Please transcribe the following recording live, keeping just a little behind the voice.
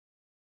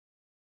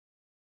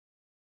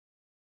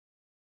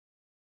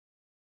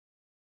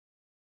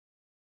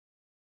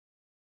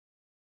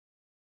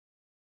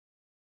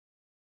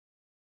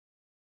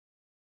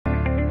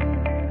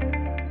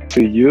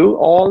to you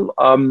all.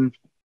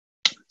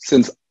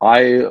 Since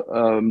I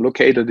am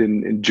located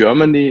in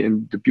Germany,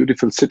 in the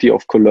beautiful city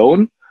of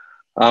Cologne,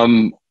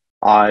 um,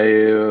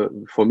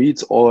 for me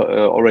it's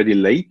already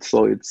late,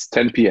 so it's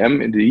 10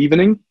 p.m. in the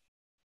evening.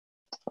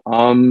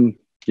 Um,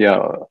 yeah,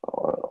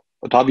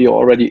 Ottavio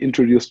already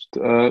introduced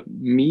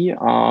me,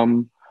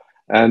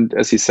 and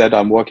as he said,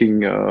 I'm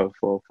working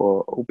for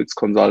Opitz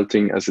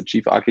Consulting as a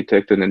chief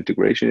architect and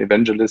integration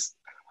evangelist.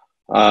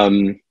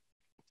 Um,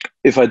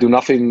 if I do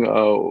nothing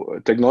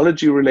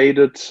technology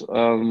related,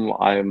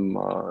 I'm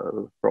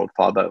a proud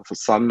father of a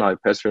son. I'm a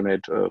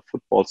passionate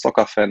football,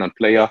 soccer fan and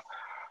player.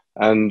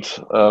 And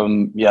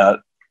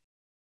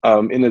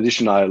in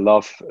addition, I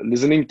love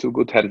listening to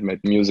good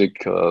handmade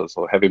music,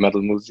 so heavy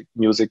metal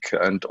music,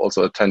 and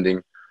also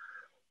attending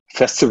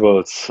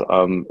festivals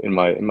in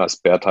my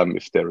spare time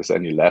if there is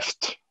any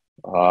left.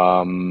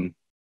 Um,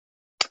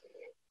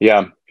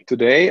 yeah,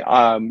 Today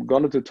I'm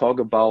going to talk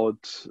about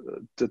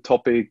the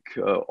topic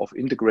of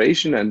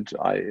integration, and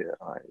I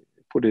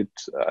put it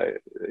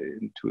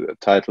into a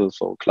title,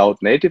 so cloud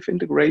native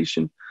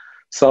integration.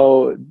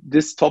 So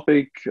this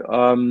topic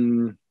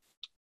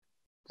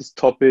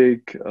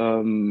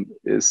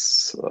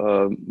is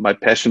my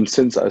passion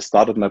since I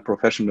started my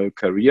professional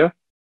career,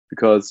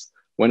 because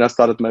when I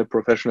started my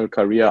professional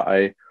career,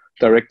 I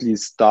directly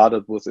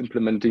started with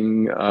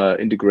implementing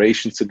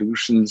integration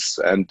solutions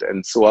and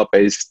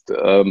SOA-based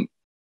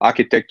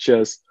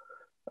architectures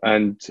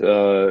and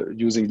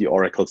using the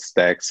Oracle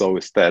stack. So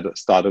we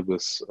started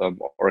with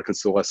Oracle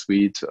SOA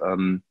Suite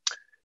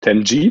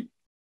 10G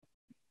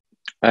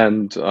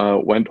and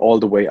went all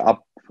the way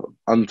up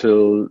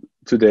until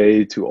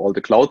today to all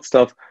the cloud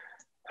stuff.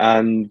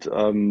 And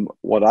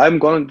what I'm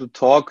going to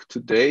talk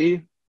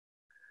today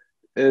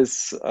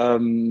is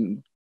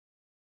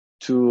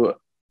to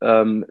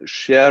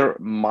share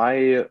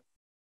my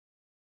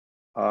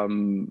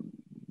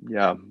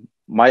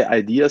my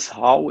ideas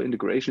how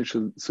integration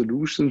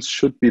solutions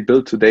should be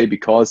built today,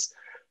 because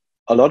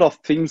a lot of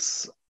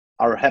things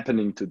are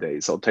happening today.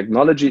 So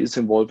technology is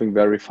evolving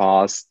very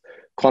fast,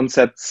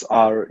 concepts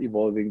are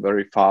evolving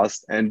very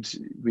fast, and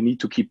we need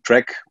to keep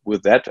track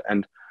with that.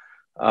 And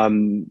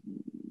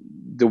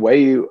the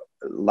way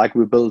like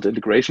we build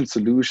integration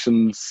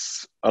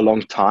solutions a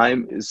long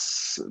time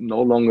is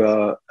no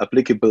longer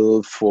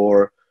applicable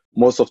for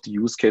most of the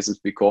use cases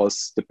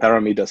because the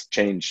parameters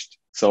changed.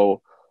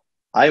 So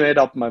I made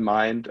up my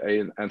mind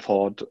and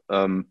thought,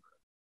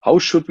 how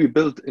should we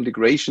build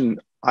integration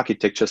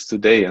architectures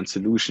today and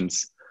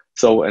solutions?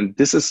 So, and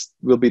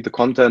will be the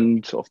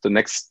content of the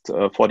next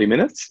 40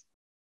 minutes.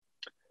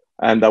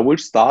 And I will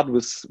start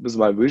with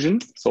my vision.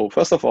 So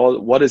first of all,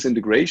 what is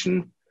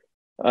integration?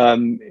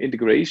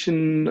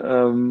 Integration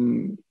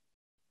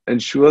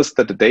ensures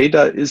that the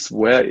data is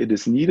where it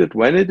is needed,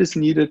 when it is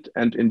needed,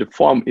 and in the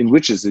form in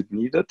which is it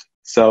needed.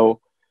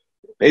 So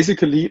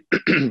basically,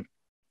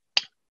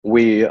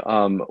 we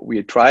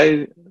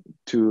try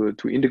to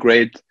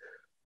integrate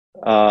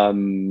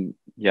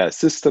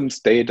systems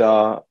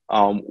data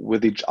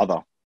with each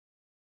other.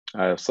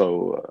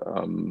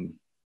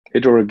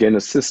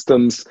 Heterogeneous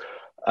systems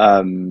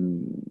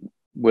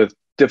with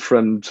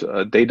different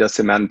data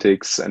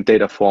semantics and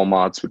data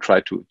formats we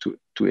try to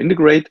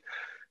integrate.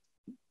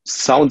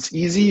 Sounds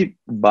easy,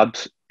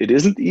 but it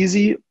isn't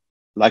easy,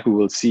 like we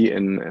will see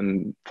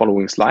in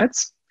following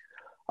slides.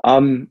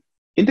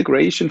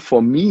 Integration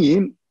for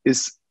me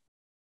is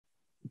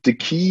the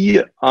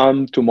key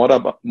to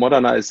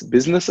modernize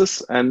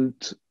businesses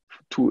and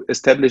to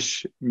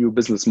establish new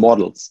business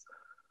models.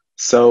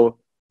 So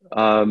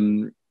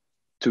to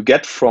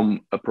get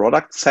from a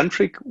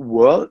project-centric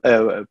world,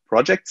 to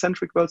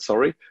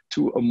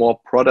a more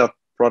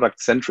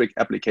product-centric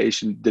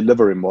application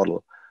delivery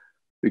model.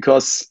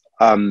 Because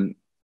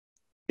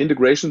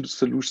integration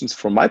solutions,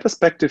 from my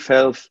perspective,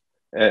 helps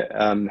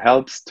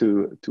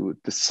to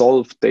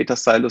dissolve data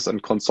silos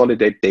and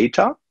consolidate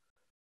data.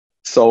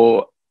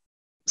 So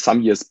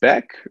some years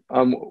back,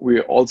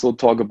 we also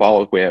talk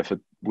about we have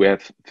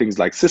things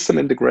like system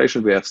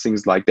integration, we have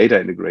things like data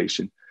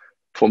integration.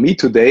 For me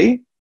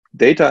today,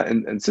 data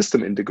and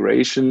system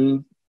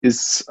integration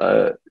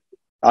are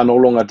no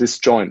longer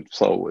disjoint.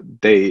 So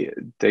they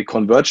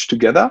converge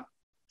together.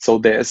 So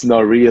there is no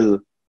real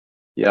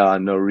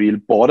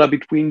border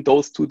between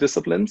those two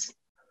disciplines,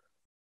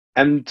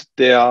 and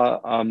they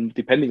are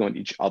depending on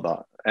each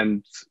other.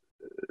 And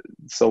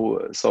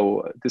so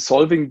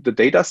dissolving the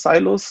data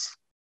silos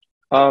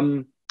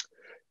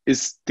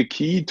is the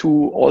key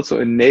to also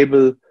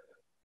enable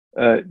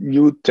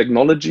new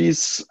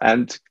technologies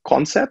and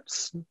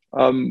concepts.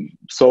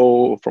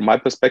 So from my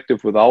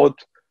perspective,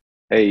 without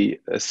a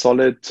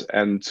solid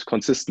and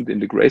consistent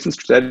integration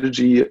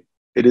strategy,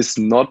 it is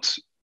not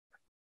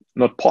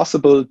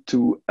possible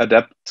to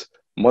adapt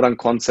modern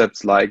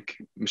concepts like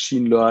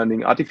machine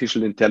learning,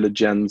 artificial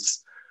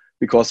intelligence,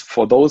 because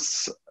for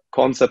those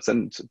concepts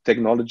and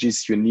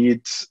technologies, you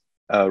need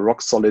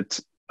rock solid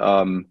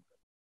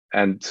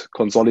and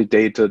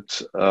consolidated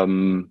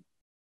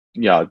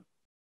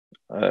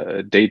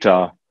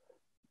data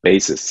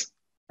bases.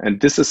 And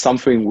this is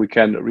something we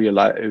can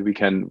realize, we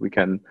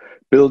can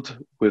build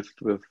with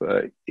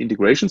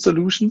integration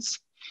solutions.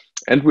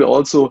 And we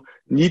also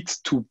need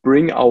to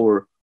bring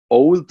our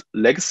old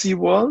legacy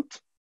world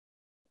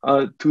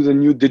to the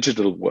new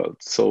digital world.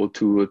 So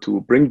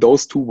to bring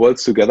those two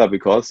worlds together,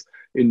 because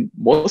in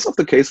most of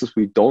the cases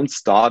we don't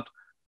start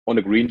on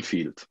a green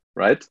field,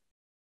 right?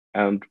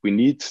 And we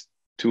need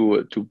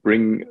to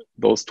bring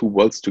those two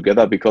worlds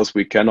together, because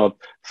we cannot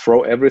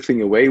throw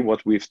everything away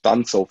what we've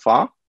done so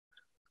far.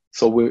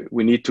 So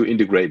we need to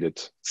integrate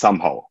it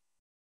somehow.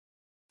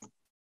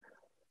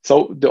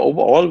 So the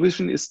overall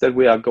vision is that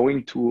we are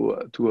going to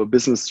a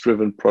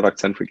business-driven,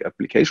 product-centric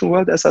application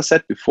world, as I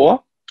said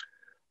before,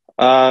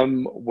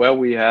 where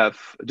we have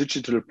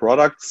digital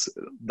products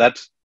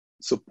that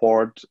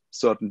support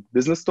certain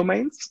business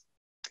domains.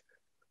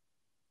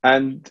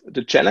 And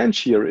the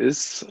challenge here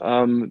is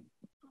to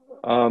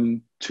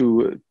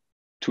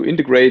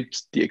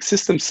integrate the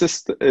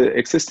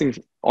existing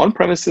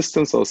on-premise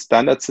systems or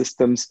standard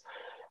systems.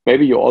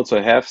 Maybe you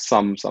also have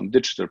some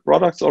digital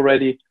products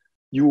already.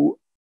 You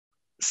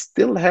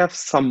still have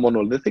some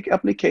monolithic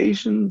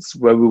applications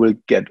where we will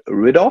get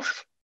rid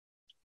of,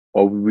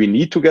 or we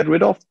need to get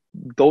rid of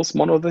those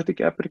monolithic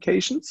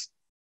applications.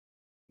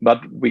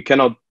 But we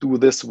cannot do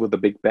this with a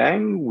big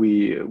bang.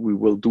 We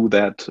will do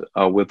that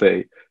with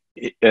a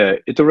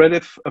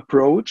iterative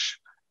approach.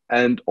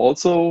 And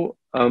also,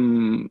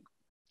 in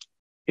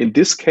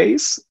this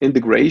case,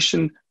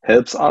 integration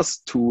helps us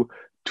to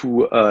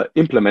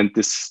implement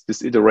this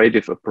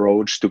iterative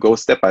approach, to go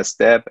step by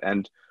step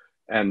and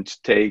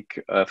take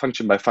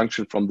function by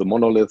function from the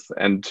monolith,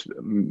 and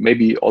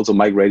maybe also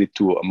migrate it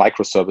to a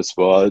microservice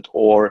world,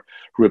 or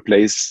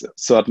replace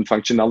certain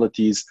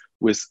functionalities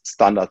with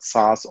standard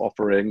SaaS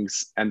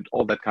offerings and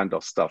all that kind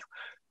of stuff.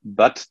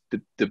 But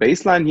the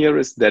baseline here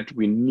is that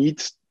we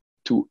need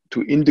to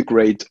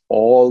integrate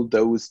all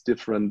those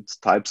different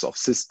types of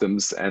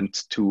systems, and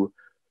to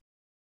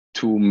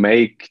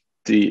make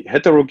the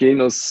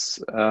heterogeneous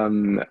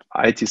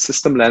IT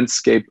system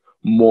landscape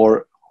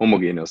more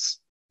homogeneous.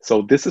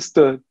 So this is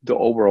the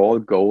overall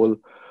goal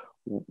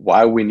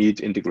why we need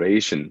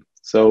integration.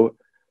 So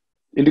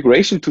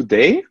integration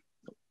today,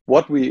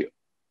 what we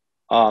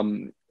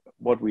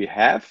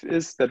have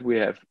is that we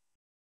have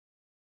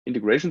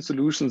integration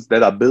solutions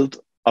that are built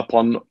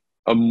upon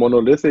a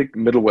monolithic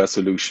middleware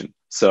solution.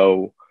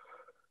 So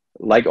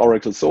like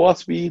Oracle SOA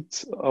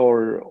Suite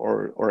or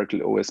Oracle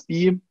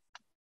OSB,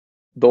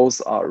 those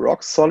are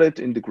rock solid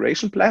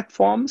integration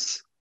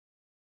platforms,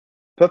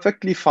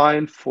 perfectly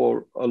fine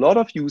for a lot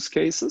of use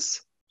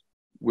cases,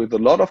 with a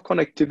lot of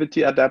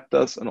connectivity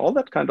adapters and all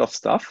that kind of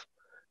stuff.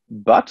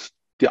 But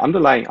the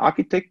underlying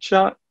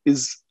architecture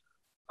is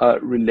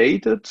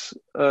related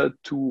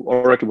to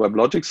Oracle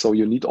WebLogic. So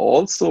you need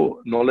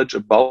also knowledge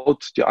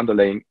about the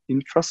underlying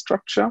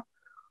infrastructure,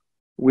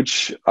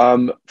 which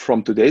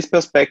from today's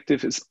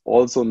perspective is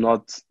also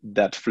not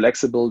that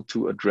flexible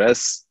to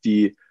address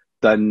the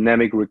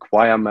dynamic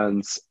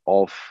requirements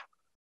of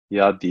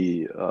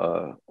the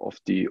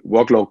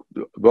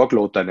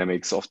workload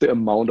dynamics, of the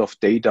amount of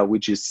data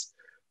which is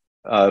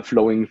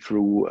flowing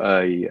through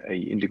a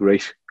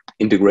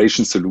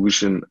integration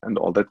solution and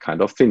all that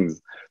kind of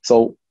things.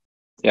 So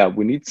yeah,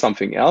 we need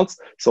something else.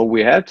 So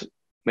we had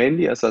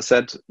mainly, as I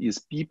said,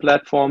 ESB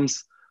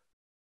platforms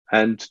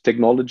and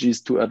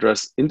technologies to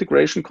address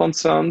integration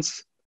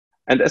concerns.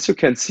 And as you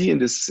can see in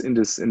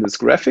this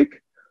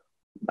graphic,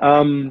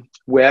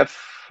 we have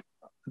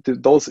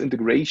those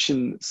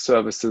integration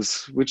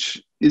services,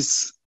 which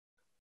is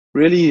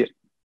really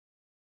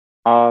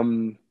a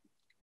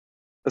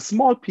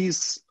small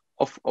piece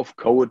of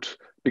code,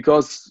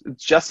 because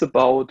it's just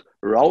about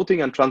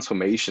routing and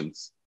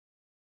transformations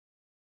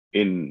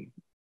in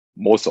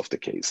most of the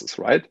cases,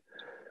 right?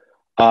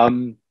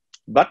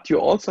 But you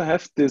also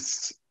have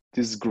this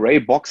gray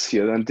box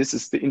here, and this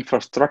is the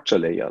infrastructure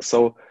layer.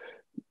 So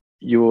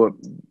you,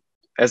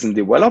 as a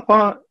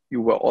developer,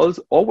 you were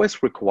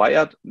always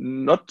required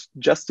not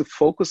just to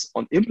focus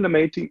on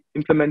implementing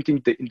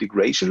the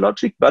integration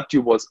logic, but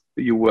you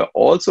were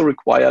also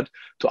required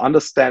to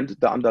understand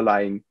the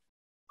underlying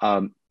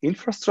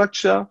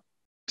infrastructure,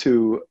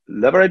 to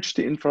leverage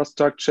the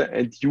infrastructure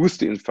and use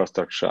the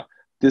infrastructure.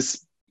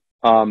 This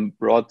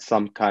brought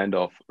some kind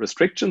of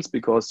restrictions,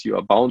 because you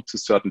are bound to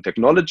certain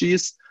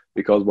technologies,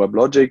 because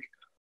WebLogic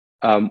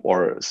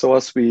or SOA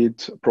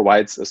Suite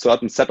provides a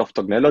certain set of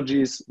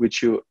technologies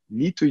which you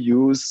need to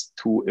use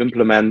to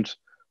implement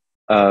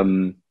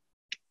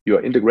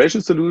your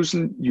integration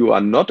solution. You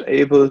are not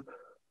able,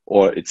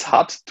 or it's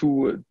hard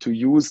to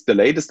use the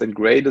latest and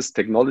greatest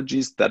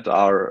technologies that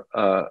are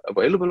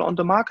available on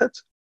the market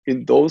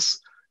in those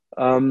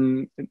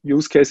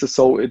use cases.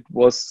 So it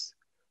was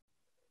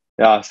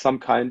some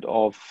kind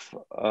of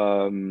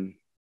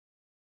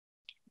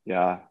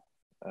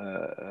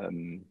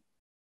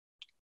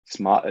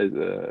smart,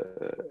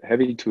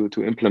 heavy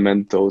to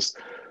implement those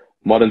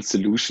modern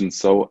solutions.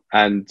 So,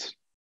 and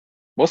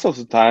most of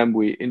the time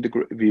we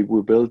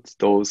build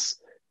those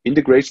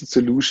integration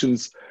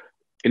solutions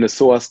in a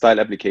SOA style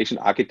application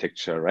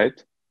architecture,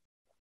 right?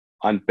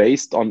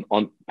 based on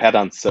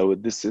patterns. So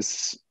this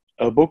is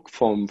a book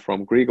from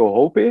Gregor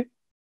Hope,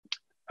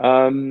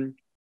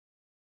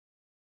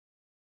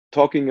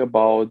 talking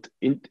about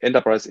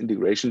enterprise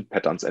integration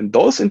patterns, and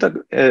those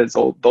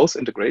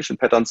integration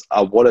patterns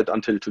are valid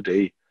until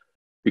today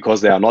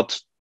because they are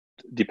not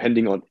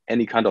depending on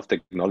any kind of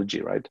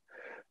technology, right?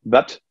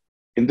 But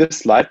in this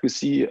slide, we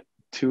see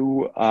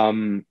two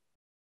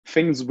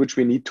things which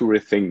we need to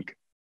rethink.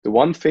 The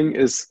one thing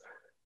is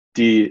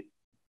the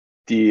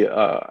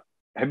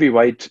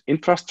heavyweight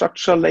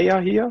infrastructure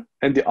layer here,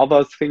 and the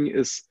other thing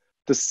is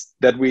this,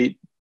 that we,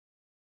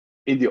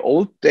 in the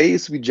old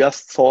days, we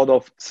just thought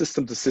of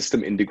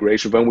system-to-system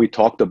integration when we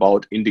talked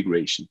about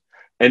integration,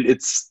 and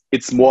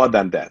it's more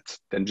than that,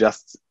 than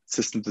just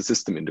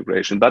system-to-system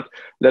integration. But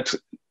let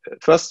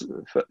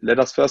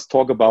us first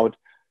talk about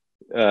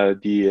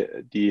the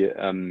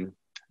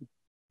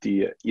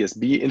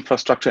ESB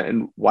infrastructure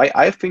and why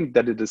I think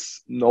that it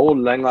is no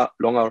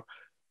longer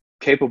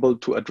capable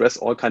to address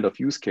all kind of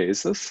use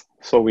cases.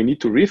 So we need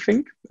to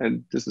rethink,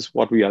 and this is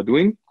what we are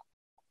doing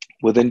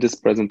within this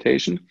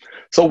presentation.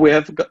 So we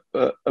have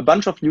a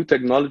bunch of new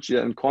technology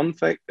and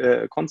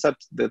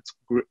concepts that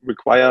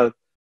requires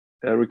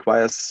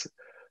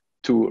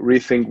to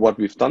rethink what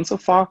we've done so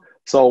far.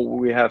 So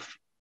we have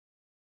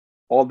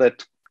all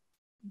that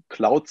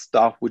cloud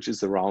stuff which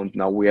is around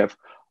now. We have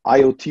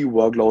IoT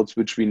workloads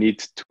which we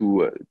need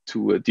to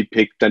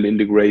depict and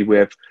integrate. We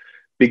have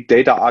big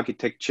data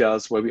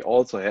architectures where we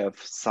also have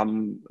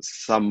some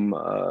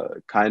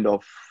kind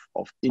of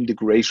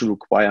integration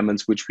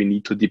requirements which we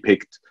need to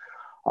depict.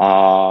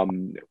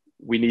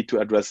 We need to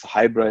address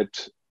hybrid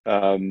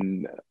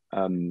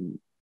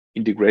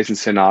integration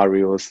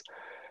scenarios.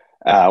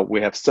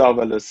 We have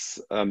serverless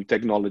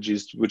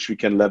technologies which we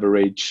can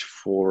leverage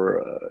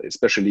for,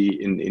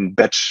 especially in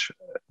batch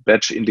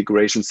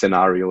integration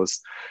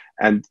scenarios.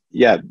 And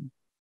yeah,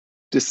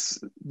 this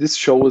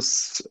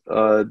shows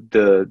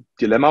the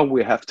dilemma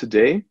we have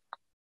today,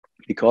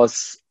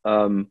 because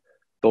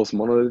those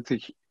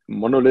monolithic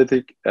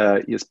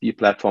ESB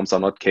platforms are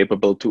not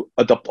capable to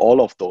adopt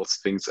all of those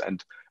things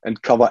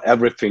and cover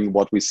everything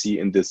what we see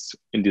in this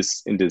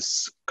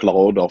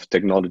cloud of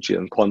technology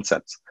and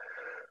concepts.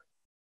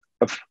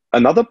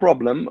 Another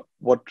problem,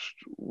 what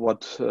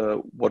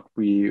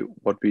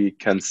we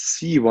can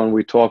see when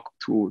we talk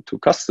to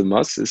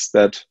customers is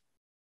that,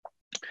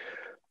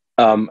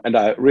 and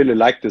I really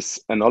like this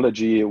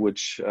analogy,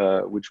 which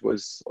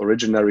was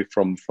originally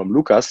from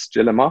Lucas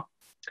Dilemma.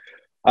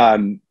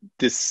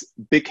 This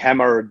big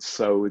hammer,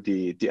 so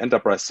the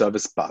enterprise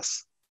service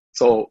bus.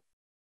 So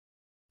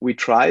we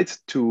tried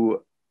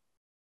to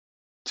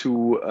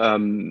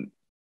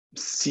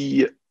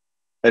see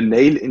a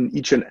nail in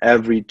each and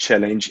every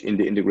challenge in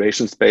the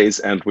integration space,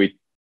 and we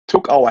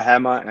took our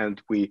hammer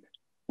and we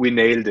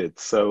nailed it.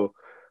 So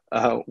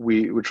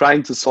we were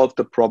trying to solve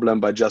the problem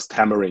by just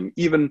hammering,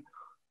 even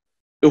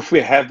if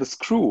we have a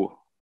screw,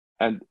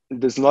 and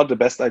it is not the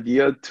best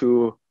idea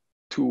to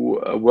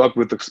work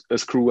with a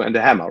screw and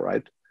a hammer,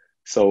 right?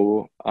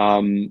 So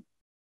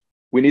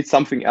we need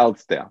something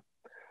else there.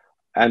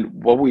 And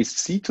what we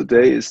see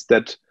today is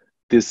that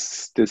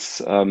this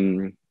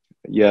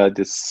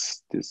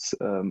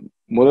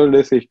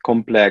monolithic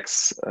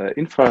complex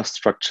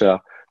infrastructure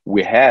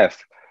we have,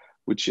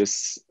 which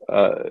is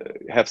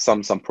have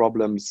some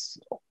problems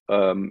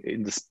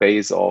in the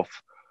space of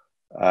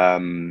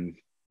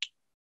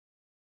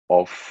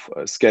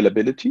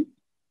scalability.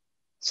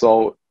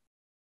 So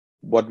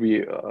what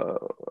we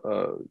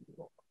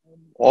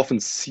often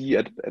see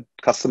at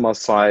customer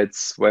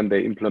sites when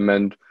they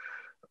implement,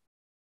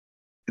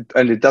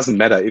 and it doesn't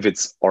matter if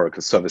it's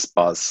Oracle Service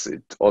Bus,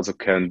 it also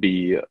can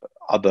be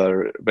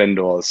other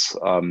vendors,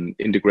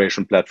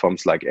 integration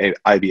platforms like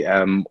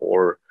IBM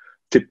or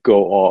TIBCO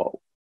or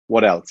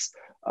what else,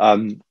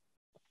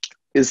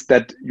 is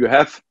that you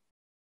have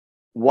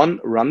one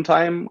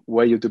runtime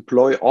where you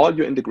deploy all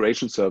your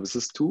integration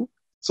services to.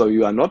 So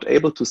you are not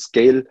able to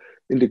scale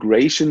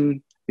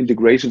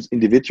integrations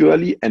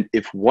individually. And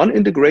if one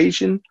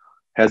integration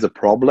has a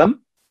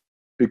problem,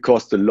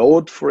 because the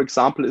load, for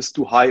example, is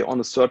too high on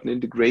a certain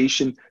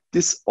integration,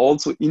 this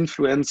also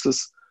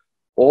influences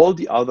all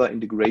the other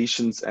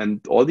integrations,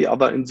 and all the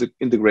other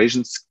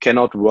integrations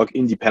cannot work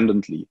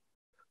independently.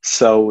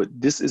 So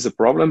this is a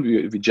problem.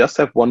 We just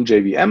have one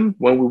JVM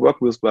when we work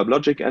with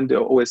WebLogic and the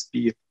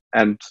OSB.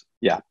 And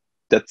yeah,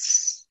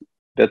 that's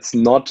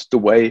not the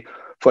way,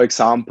 for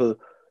example,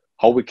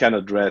 how we can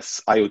address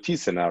IoT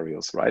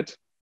scenarios, right?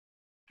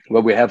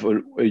 Where we have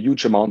a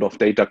huge amount of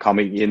data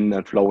coming in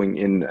and flowing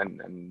in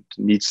and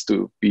needs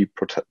to be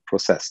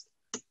processed.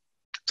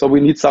 So we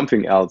need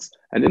something else.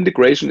 And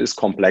integration is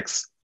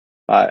complex.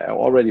 I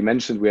already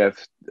mentioned we have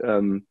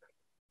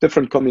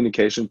different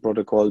communication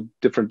protocol,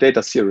 different data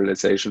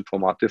serialization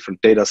format,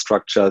 different data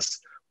structures.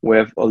 We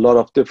have a lot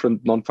of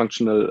different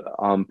non-functional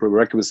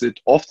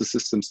prerequisites of the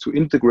systems to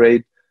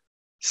integrate.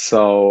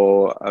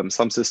 So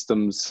some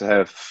systems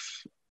have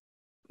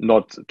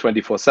not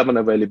 24/7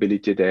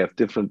 availability; they have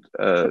different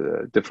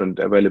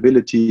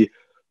availability,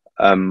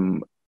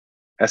 and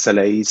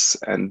SLAs,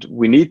 and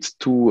we need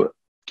to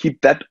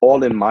keep that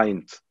all in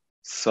mind.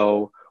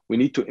 So we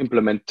need to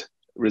implement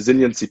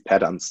resiliency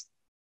patterns.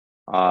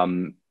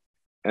 And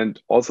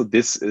also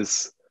this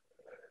is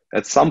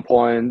at some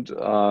point,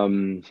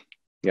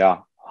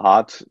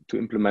 hard to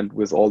implement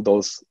with all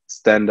those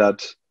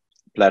standard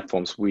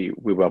platforms we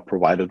were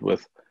provided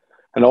with.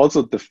 And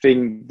also the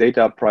thing,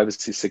 data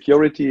privacy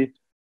security,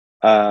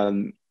 a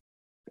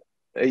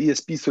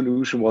ESP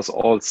solution was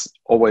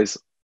always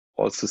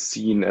also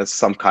seen as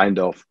some kind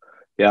of,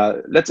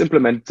 let's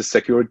implement the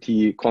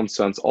security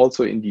concerns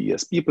also in the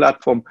ESP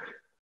platform.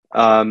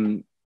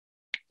 And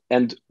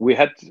we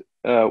had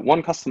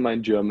one customer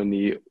in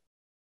Germany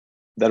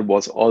that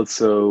was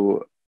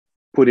also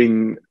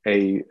putting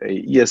a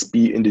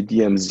ESP in the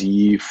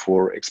DMZ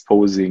for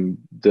exposing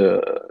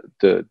the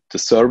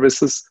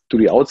services to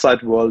the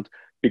outside world,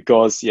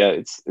 because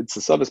it's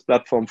a service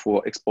platform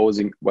for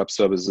exposing web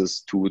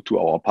services to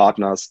our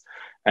partners.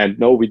 And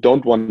no, we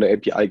don't want an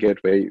API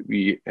gateway.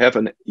 We have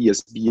an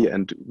ESP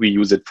and we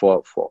use it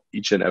for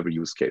each and every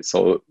use case.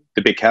 So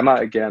the big hammer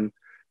again.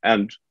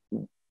 And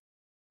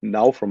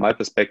now from my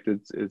perspective,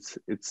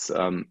 it's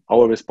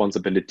our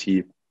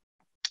responsibility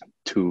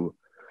to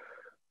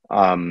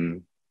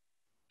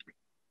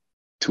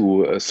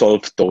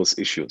solve those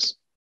issues.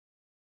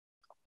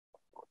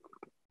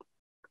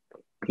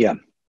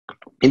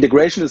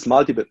 Integration is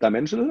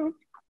multi-dimensional.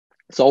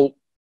 So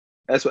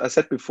as I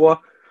said before,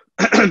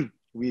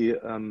 we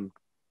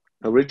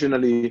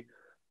originally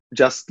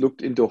just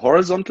looked into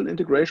horizontal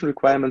integration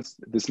requirements.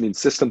 This means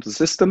system to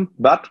system,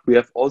 but we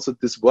have also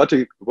this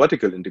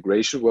vertical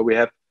integration where we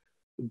have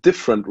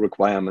different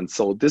requirements.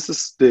 So this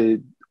is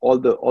all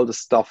the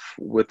stuff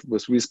with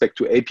respect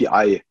to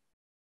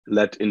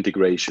API-led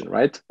integration,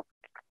 right?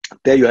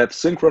 There you have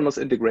synchronous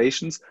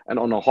integrations, and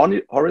on a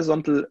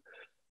horizontal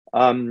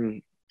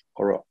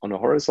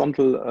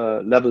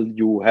level,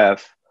 you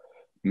have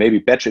maybe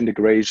batch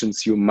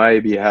integrations, you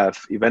maybe have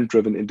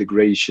event-driven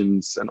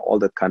integrations and all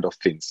that kind of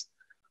things.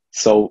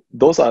 So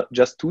those are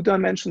just 2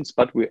 dimensions,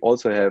 but we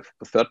also have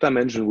a 3rd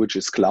dimension, which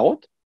is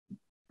cloud,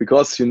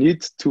 because you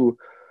need to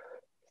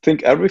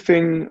think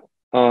everything,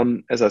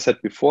 as I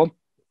said before,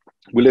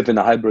 we live in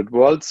a hybrid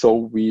world, so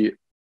we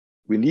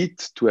need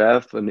to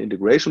have an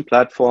integration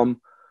platform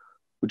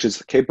which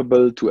is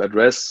capable to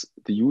address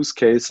the use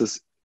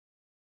cases,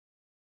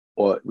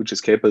 or which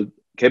is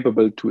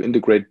capable to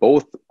integrate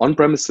both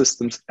on-premise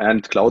systems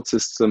and cloud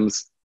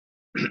systems,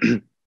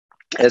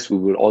 as we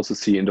will also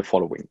see in the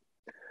following.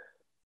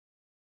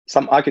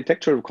 Some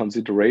architectural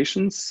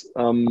considerations,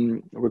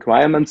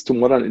 requirements to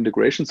modern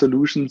integration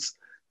solutions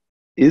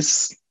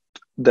is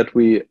that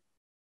we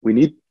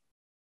need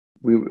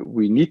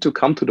to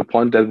come to the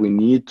point that we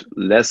need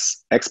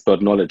less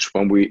expert knowledge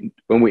when we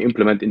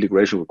implement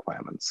integration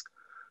requirements.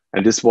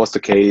 And this was the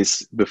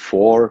case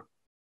before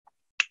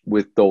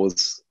with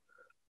those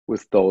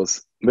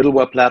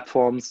middleware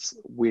platforms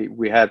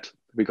we had,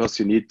 because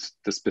you need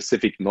the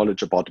specific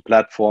knowledge about the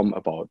platform,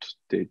 about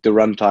the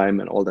runtime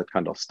and all that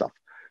kind of stuff.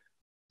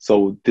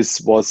 So this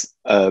was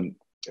a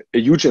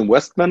huge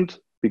investment,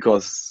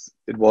 because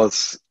it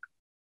was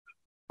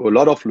a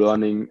lot of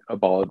learning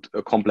about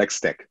a complex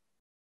stack.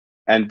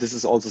 And this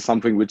is also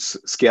something which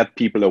scared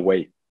people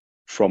away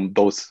from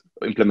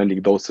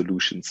implementing those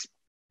solutions.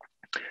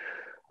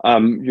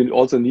 You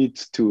also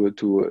need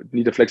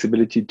a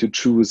flexibility to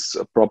choose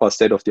a proper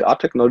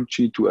state-of-the-art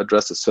technology to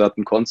address a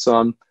certain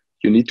concern.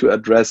 You need to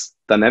address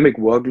dynamic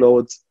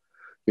workloads.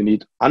 You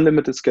need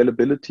unlimited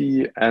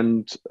scalability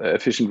and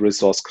efficient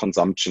resource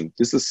consumption.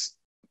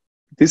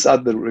 These are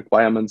the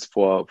requirements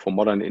for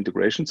modern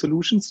integration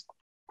solutions.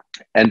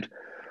 And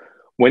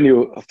when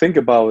you think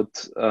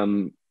about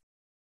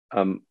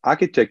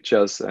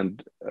architectures,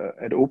 and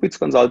at Opitz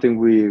Consulting,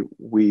 we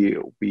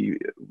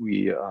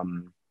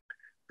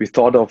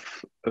thought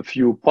of a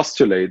few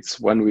postulates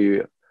when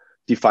we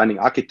defining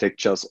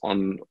architectures,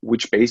 on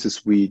which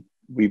basis we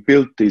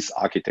build these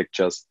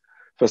architectures.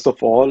 First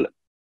of all,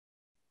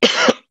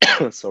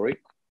 sorry,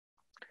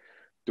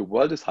 the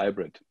world is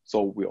hybrid.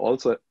 So we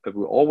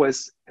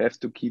always have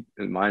to keep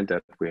in mind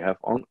that we have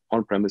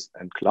on-premise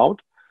and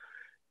cloud,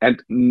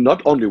 and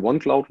not only one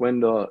cloud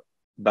vendor,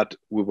 but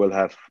we will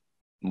have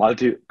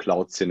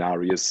multi-cloud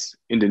scenarios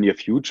in the near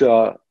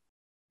future.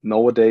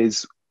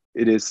 Nowadays,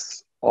 it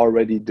is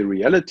already the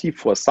reality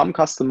for some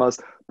customers,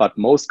 but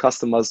most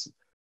customers,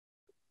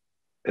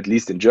 at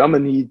least in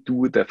Germany,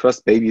 do their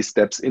first baby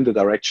steps in the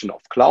direction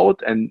of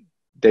cloud, and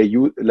they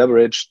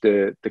leverage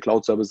the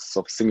cloud services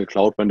of a single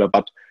cloud vendor.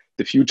 But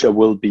the future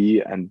will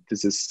be, and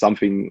this is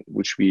something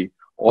which we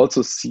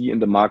also see in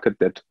the market,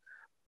 that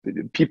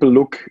people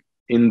look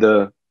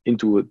into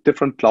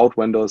different cloud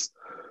vendors,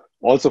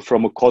 also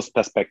from a cost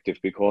perspective,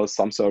 because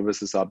some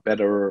services are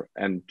better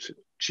and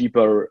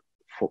cheaper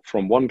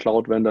from one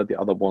cloud vendor, the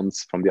other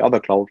ones from the other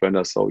cloud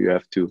vendor. So you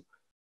have to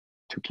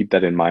keep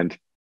that in mind.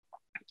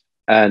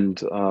 And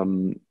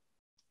from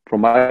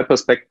my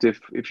perspective,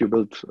 if you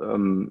build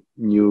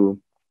new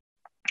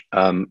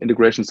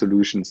integration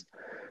solutions,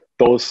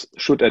 those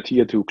should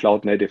adhere to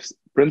cloud native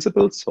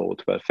principles, so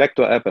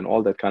 12-factor app and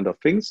all that kind of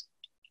things.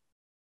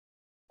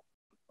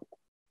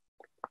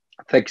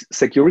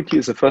 Security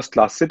is a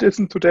first-class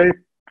citizen today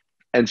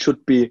and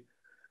should be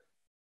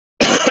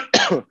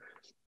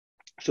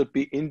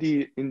in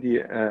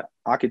the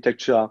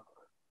architecture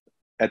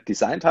at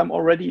design time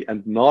already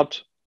and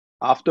not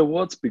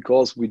afterwards,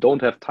 because we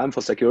don't have time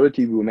for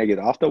security. We will make it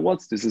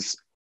afterwards. This is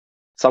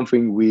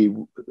something we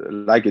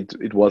like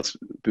it was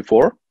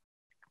before,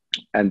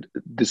 and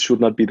this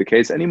should not be the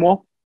case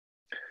anymore.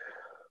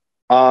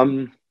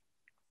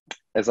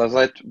 As I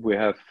said, we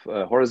have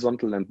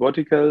horizontal and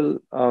vertical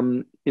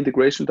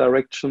integration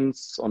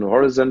directions. On a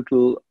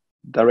horizontal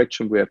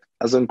direction, we have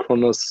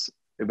asynchronous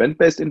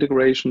event-based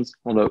integrations.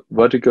 On a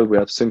vertical, we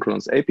have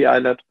synchronous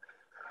API-led.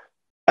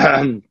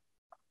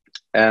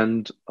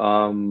 And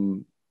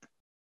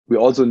we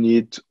also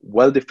need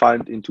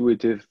well-defined,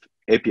 intuitive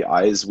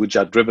APIs, which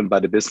are driven by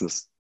the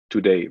business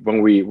today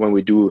when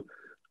we do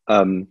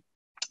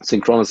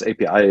synchronous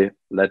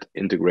API-led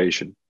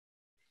integration.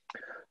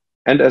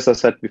 And as I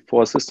said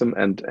before, system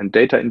and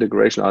data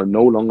integration are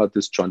no longer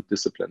disjoint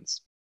disciplines.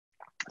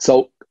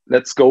 So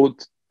let's go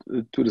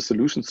to the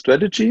solution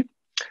strategy.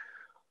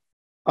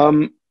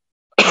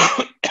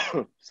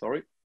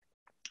 Sorry,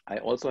 I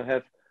also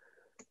have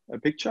a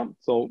picture.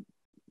 So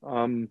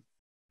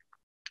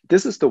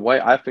this is the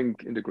way I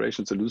think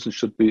integration solutions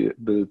should be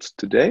built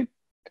today.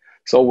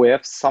 So we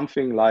have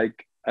something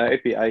like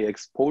API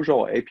exposure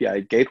or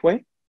API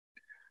gateway.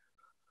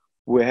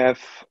 We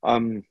have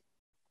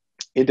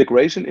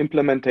integration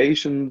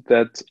implementation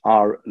that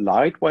are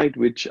lightweight,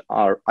 which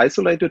are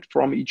isolated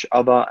from each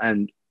other,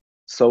 and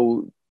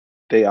so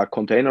they are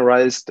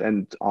containerized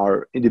and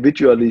are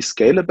individually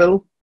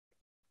scalable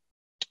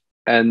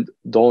and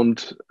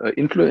don't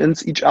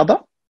influence each other.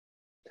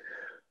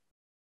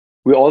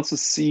 We also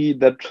see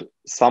that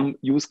some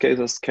use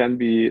cases can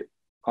be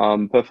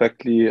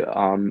perfectly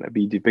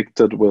be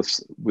depicted with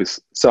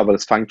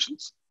serverless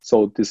functions.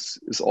 So this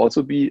is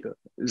also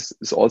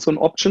an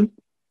option.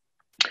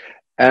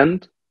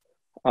 And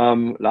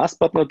last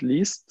but not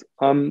least,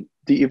 the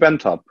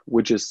event hub,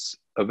 which is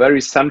a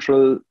very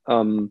central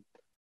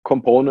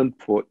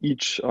component for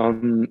each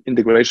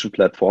integration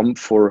platform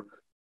for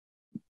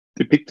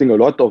depicting a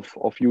lot of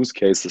use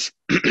cases,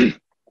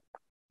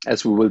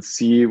 as we will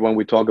see when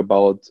we talk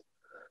about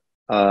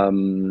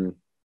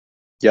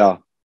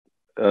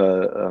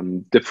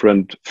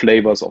different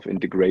flavors of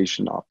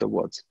integration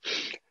afterwards.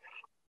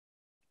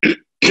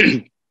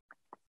 Here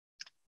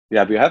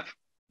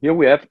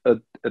we have a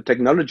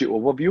technology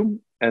overview,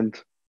 and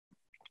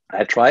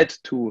I tried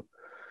to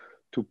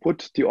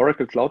put the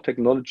Oracle Cloud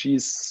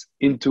technologies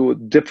into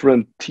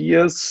different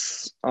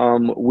tiers,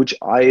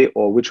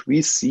 which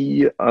we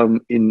see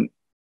in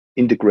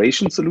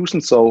integration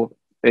solutions. So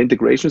an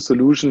integration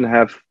solution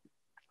have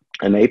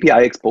an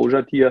API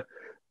exposure tier,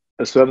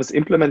 a service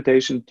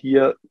implementation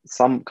tier,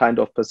 some kind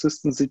of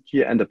persistency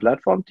tier, and a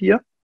platform tier.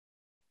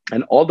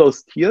 And all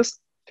those tiers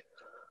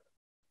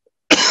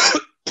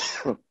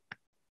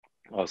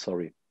oh,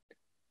 sorry.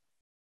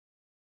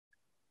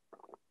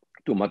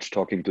 Too much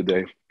talking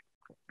today.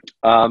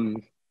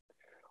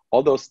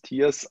 All those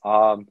tiers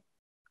are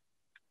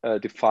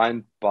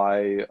defined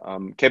by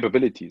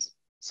capabilities.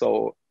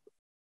 So,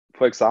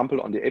 for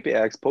example, on the API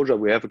exposure,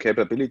 we have a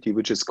capability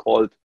which is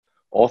called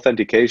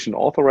authentication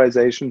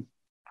authorization,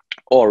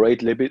 or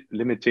rate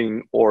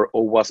limiting, or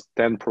OWASP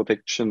 10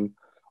 protection.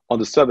 On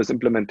the service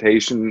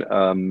implementation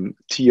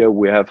tier,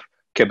 we have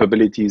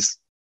capabilities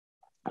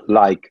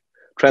like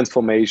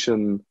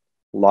transformation,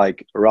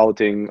 like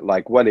routing,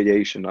 like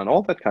validation, and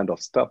all that kind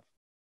of stuff.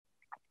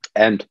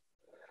 And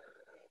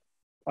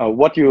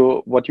what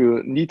you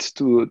need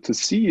to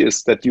see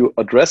is that you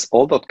address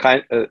all the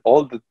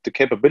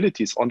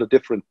capabilities on the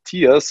different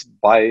tiers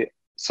by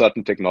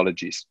certain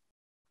technologies.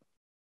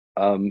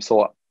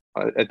 So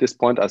at this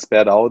point, I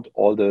spared out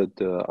all the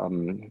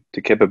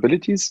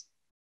capabilities,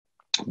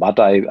 but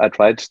I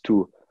tried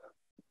to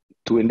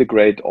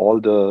integrate all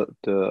the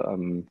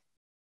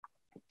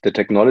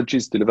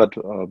technologies delivered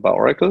by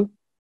Oracle,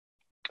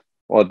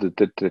 or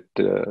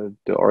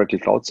the Oracle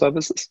Cloud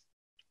services.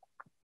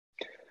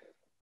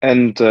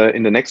 And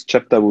in the next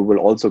chapter, we will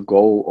also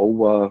go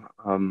over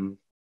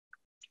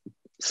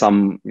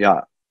some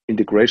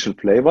integration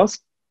flavors,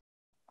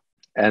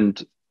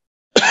 and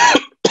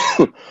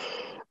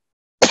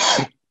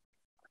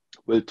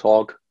we'll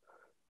talk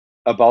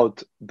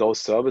about those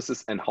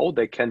services and how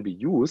they can be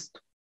used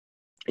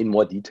in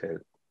more detail.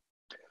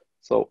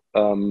 So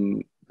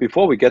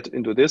before we get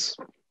into this,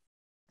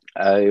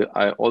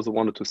 I also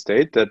wanted to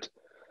state that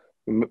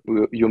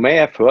you may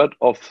have heard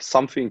of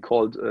something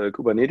called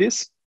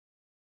Kubernetes.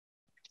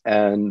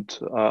 And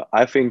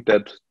I think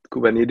that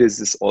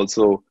Kubernetes is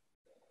also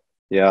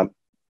a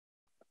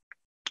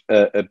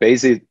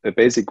basic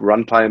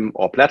runtime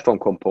or platform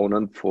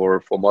component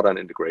for modern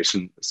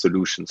integration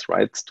solutions,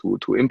 right? To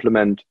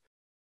implement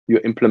your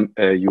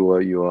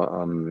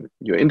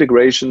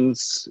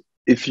integrations,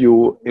 if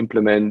you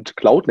implement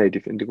cloud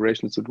native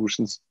integration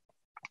solutions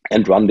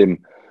and run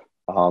them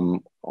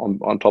on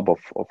top of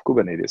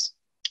Kubernetes.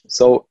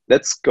 So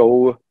let's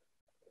go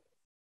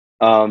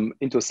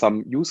into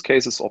some use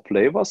cases or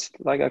flavors,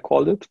 like I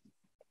called it.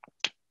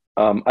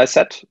 I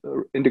said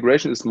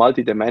integration is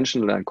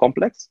multidimensional and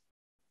complex.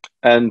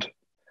 And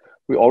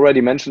we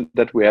already mentioned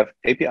that we have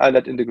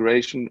API-led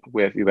integration,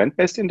 we have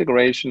event-based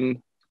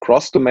integration,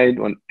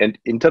 cross-domain and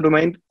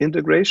inter-domain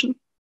integration.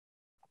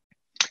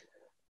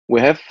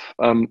 We have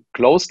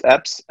closed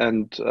apps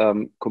and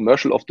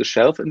commercial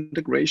off-the-shelf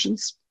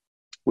integrations.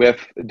 We have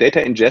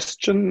data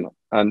ingestion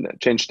and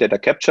change data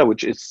capture,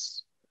 which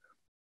is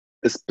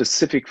a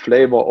specific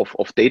flavor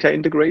of data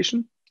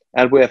integration.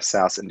 And we have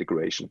SaaS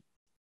integration.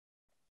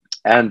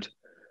 And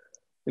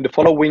in the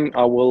following,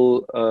 I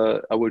will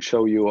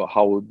show you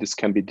how this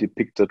can be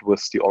depicted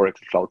with the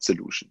Oracle Cloud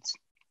solutions.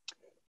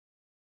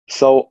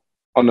 So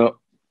on a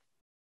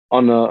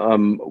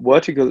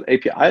vertical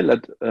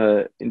API-led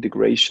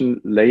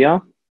integration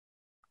layer,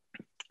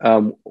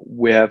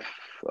 we have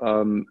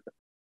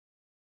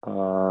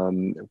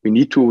we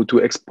need to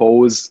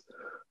expose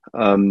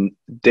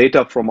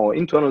data from our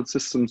internal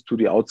systems to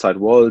the outside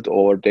world,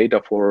 or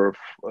data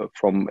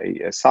from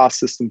a SaaS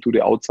system to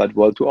the outside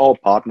world, to our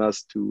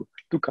partners, to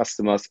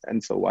customers,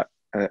 and so on,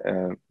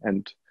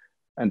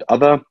 and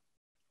other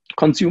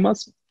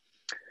consumers.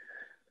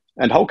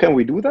 And how can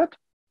we do that?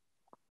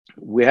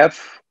 We have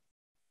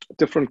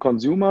different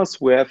consumers.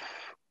 We have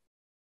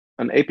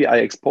an API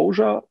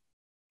exposure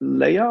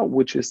layer,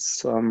 which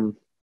is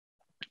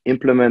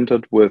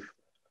implemented with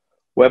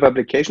Web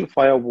Application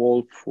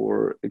Firewall,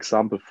 for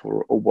example,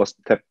 for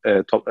OWASP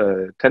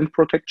 10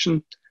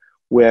 protection.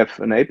 We have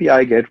an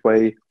API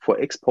gateway for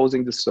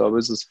exposing the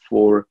services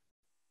for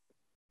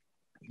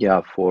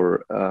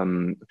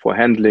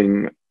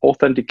handling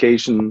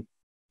authentication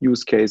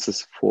use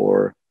cases,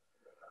 for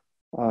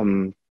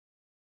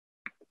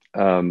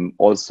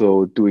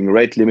also doing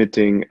rate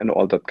limiting and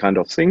all that kind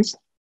of things.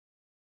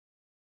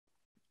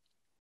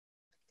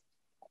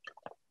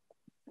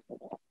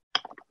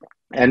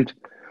 And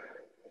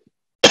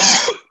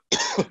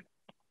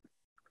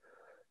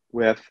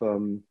we have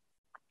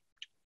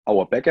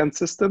our backend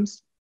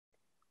systems.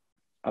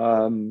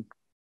 And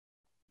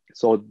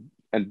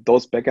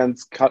those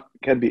backends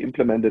can be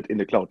implemented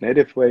in a cloud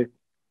native way.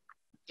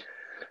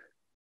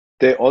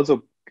 They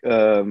also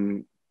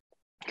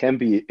can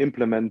be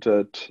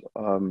implemented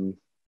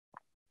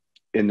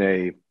in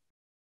a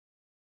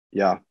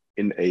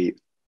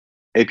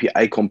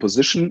API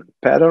composition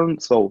pattern.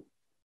 So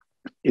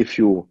if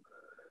you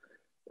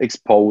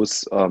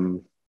expose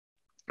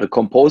a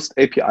composed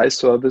API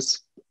service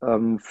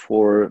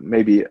for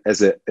maybe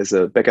as a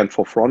backend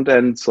for front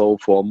end, so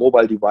for a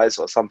mobile device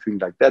or something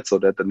like that, so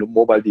that the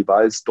mobile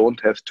device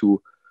don't have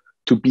to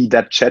be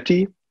that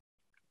chatty.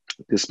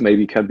 This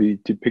maybe can be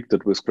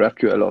depicted with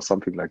GraphQL or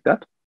something like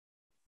that.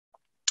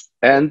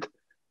 And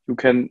you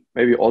can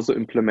maybe also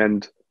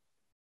implement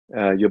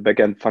your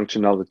backend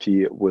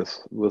functionality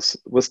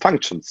with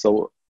functions.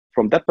 So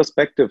from that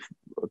perspective,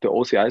 the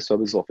OCI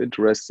service of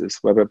interest is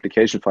Web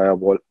Application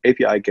Firewall,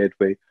 API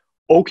Gateway,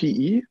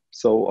 OKE,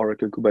 so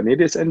Oracle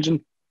Kubernetes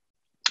Engine,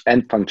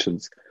 and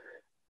functions.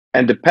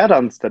 And the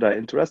patterns that are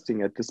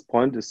interesting at this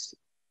point is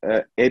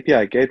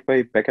API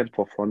Gateway, backend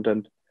for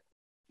frontend,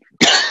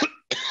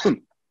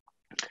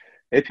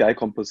 API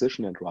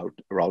composition, and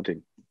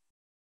routing.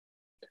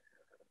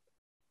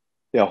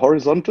 Yeah,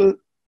 horizontal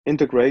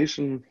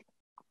integration,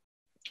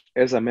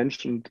 as I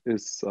mentioned,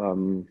 is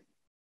on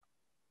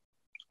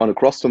a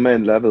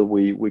cross-domain level.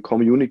 We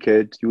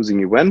communicate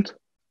using event.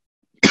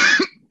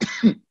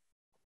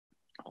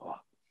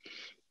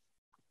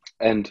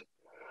 And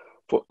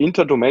for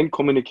inter-domain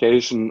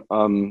communication,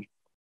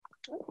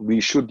 we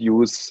should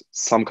use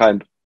some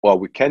kind, or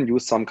we can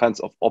use some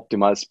kinds of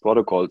optimized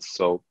protocols.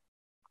 So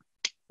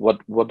what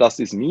does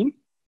this mean?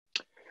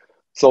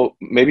 So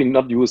maybe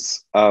not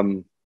use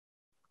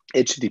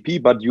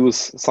HTTP, but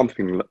use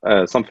something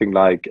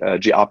like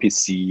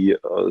gRPC,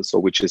 so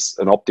which is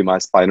an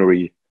optimized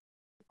binary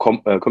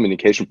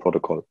communication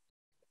protocol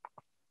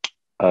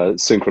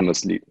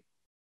synchronously.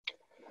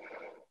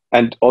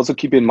 And also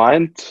keep in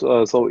mind,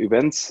 so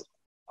events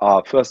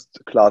are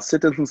first-class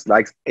citizens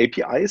like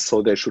APIs,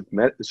 so they should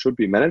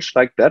be managed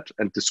like that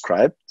and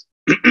described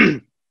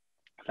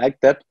like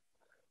that.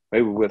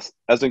 Maybe with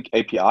async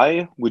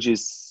API, which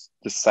is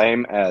the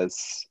same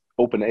as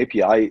Open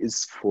API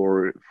is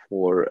for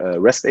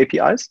REST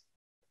APIs,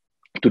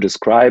 to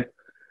describe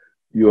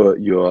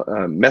your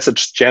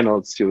message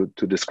channels, to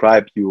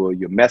describe your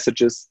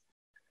messages.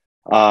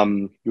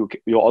 You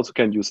also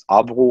can use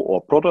Avro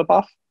or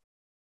Protobuf.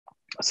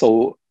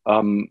 So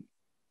on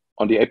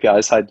the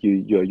API side,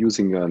 you're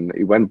using an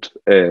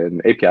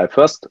API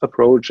first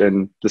approach,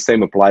 and the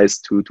same applies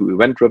to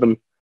event-driven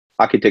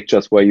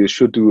architectures where you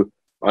should do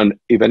an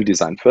event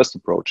design first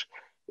approach.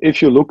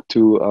 If you look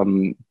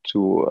to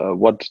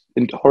what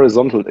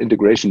horizontal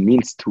integration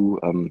means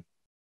from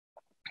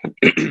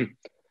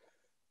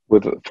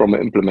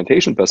an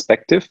implementation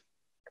perspective,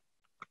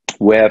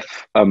 we have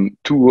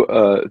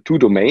two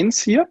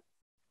domains here,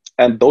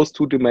 and those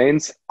two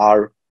domains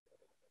are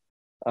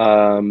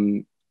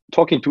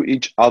talking to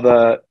each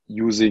other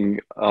using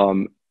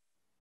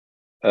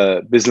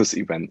business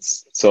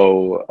events.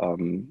 So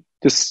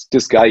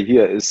this guy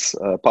here is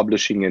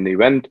publishing an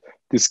event.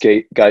 This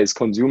guy is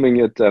consuming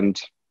it and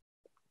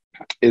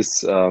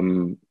is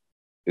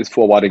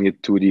forwarding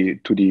it to the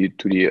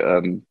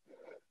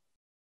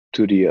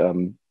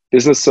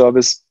business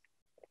service.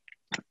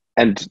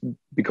 And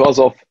because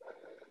of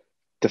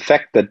the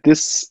fact that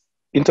this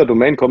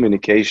interdomain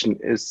communication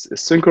is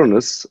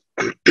synchronous,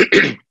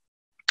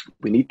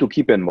 we need to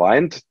keep in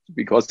mind,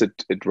 because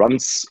it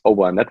runs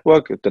over a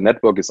network, the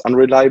network is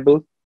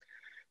unreliable.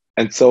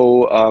 And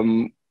so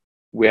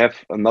we have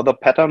another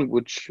pattern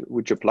which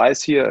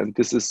applies here, and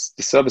this is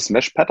the service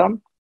mesh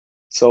pattern.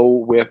 So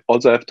we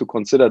also have to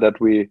consider that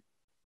we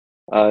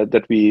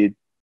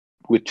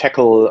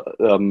tackle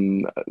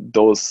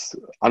those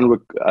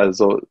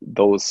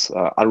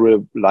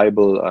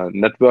unreliable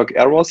network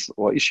errors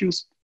or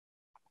issues,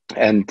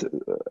 and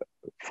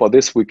for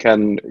this we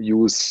can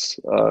use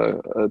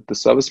the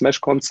service mesh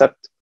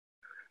concept,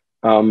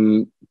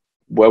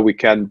 where we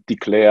can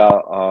declare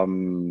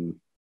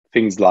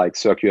things like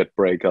circuit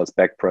breakers,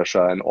 back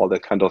pressure, and all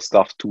that kind of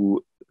stuff,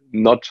 to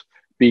not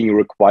being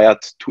required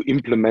to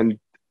implement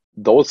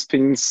those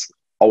things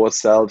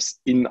ourselves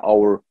in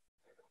our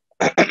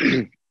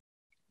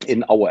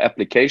in our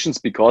applications,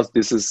 because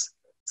this is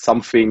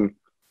something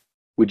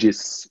which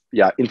is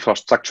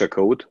infrastructure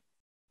code,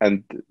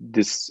 and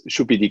this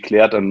should be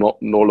declared and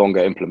no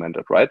longer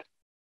implemented, right?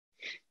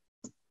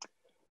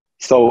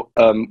 So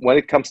when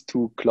it comes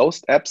to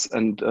closed apps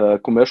and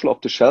commercial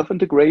off-the-shelf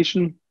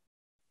integration,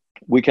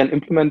 we can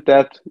implement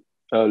that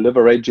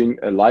leveraging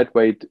a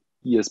lightweight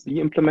ESB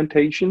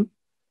implementation,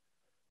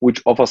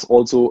 which offers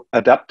also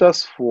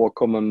adapters for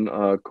common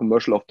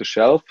commercial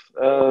off-the-shelf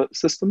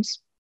systems.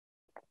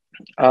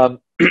 And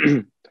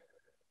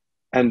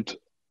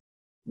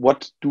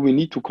what do we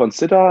need to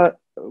consider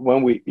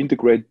when we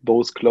integrate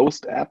those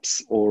closed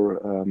apps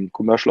or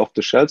commercial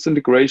off-the-shelf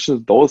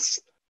integrations? Those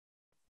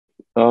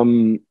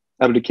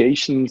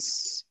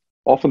applications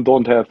often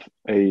don't have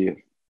an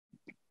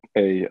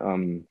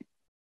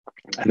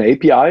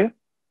API.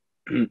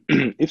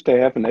 If they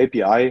have an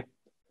API,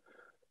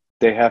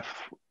 they have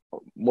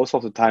most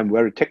of the time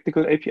very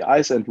technical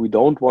APIs, and we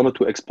don't want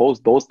to expose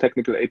those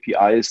technical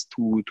APIs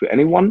to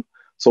anyone.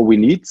 So we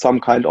need some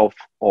kind of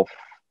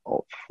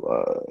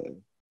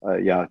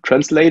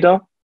translator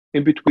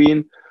in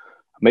between.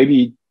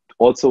 Maybe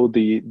also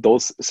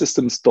those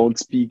systems don't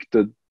speak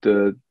the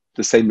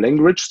same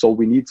language, so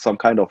we need some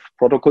kind of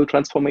protocol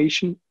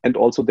transformation and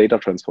also data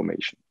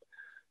transformation.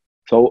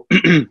 So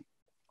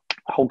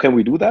how can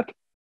we do that?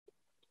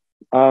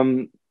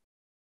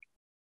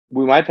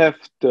 We might have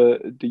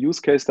the use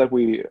case that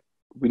we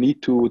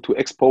need to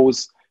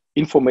expose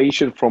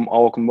information from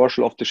our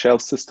commercial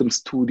off-the-shelf systems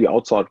to the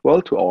outside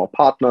world, to our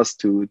partners,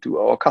 to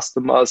our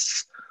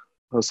customers,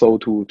 so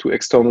to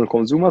external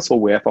consumers. So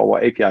we have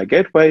our API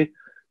gateway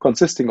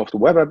consisting of the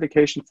web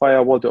application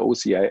firewall, the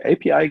OCI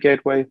API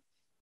gateway.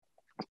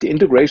 The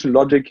integration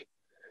logic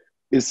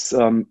is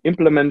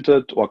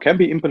implemented or can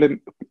be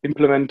implemented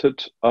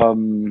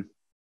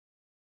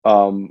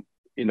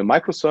in a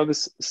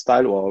microservice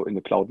style or in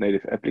a cloud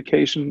native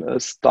application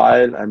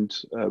style, and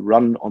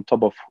run on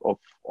top of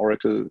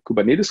Oracle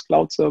Kubernetes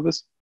Cloud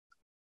Service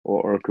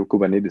or Oracle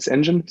Kubernetes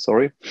Engine,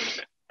 sorry.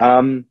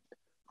 And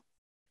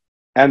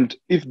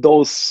if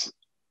those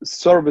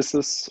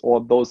services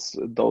or those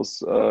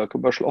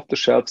commercial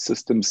off-the-shelf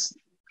systems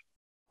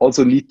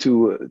also need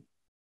to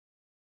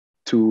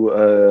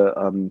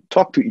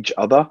talk to each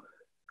other,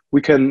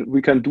 we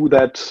can do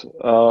that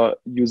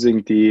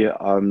using the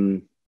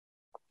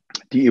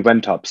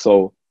event hub.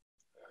 So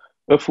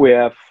if we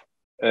have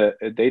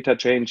a data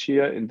change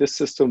here in this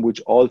system,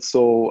 which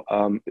also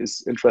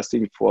is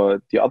interesting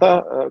for the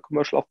other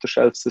commercial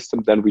off-the-shelf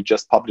system, then we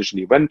just publish an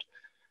event.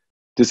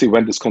 This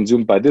event is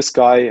consumed by this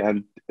guy,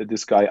 and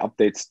this guy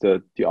updates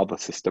the other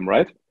system,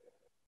 right?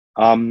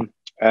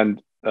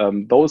 And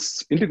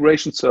those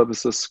integration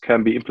services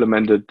can be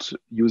implemented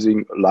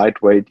using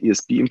lightweight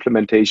ESB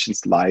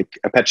implementations like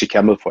Apache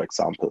Camel, for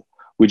example,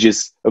 which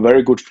is a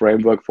very good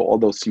framework for all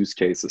those use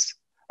cases,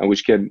 and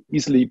which can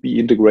easily be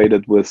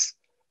integrated with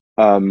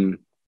a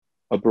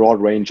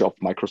broad range of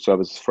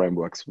microservices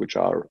frameworks which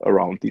are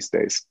around these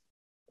days.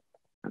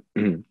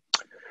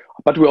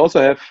 But we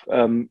also have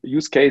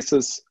use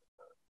cases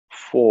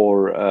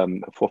for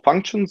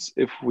functions.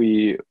 If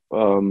we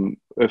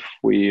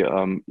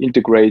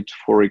integrate,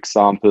 for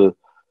example,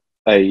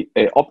 a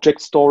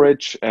object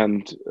storage,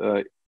 and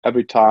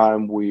every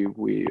time we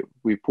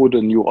put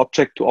a new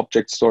object to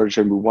object storage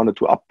and we wanted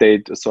to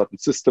update a certain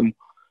system,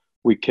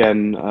 we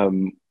can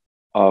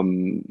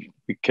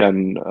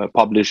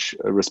publish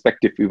a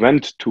respective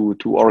event to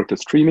Oracle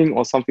Streaming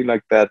or something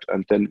like that,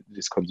 and then it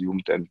is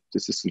consumed and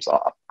the systems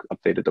are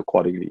updated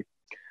accordingly.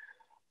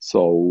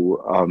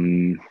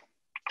 So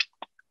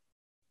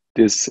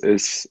this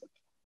is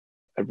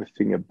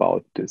everything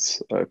about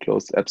this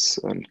closed apps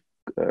and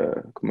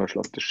commercial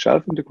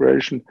off-the-shelf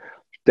integration.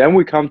 Then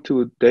we come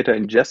to data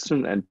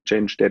ingestion and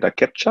change data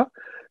capture.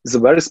 It's a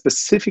very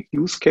specific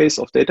use case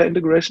of data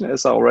integration,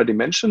 as I already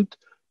mentioned.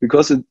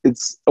 because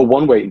it's a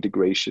one-way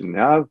integration.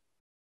 Yeah,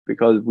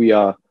 because we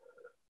are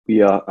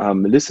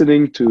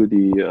listening to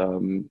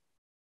the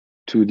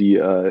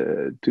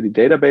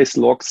database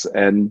logs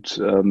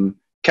and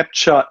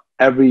capture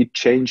every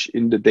change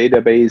in the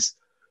database,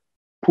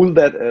 pull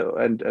that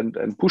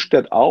and push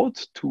that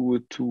out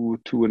to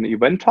an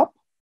event hub,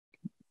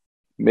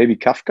 maybe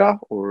Kafka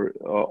or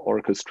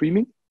Oracle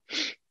Streaming,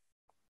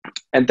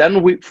 and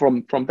then we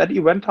from that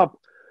event hub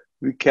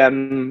we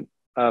can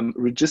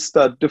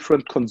register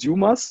different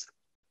consumers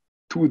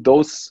to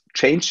those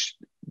change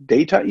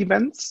data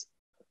events,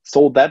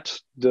 so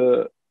that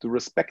the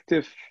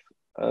respective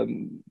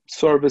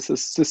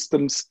services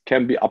systems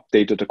can be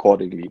updated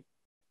accordingly.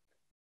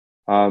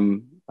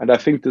 And I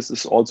think this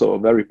is also a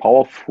very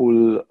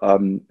powerful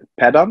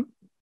pattern.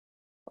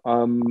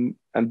 And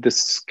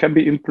this can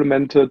be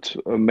implemented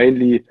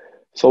mainly.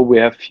 So we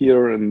have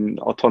here an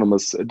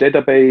autonomous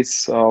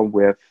database.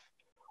 We have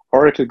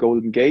Oracle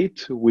Golden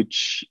Gate,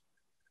 which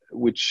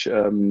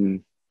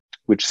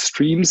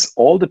streams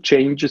all the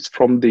changes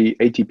from the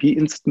ATP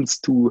instance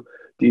to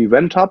the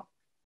event hub,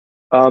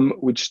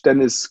 which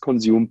then is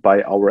consumed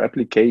by our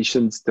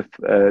applications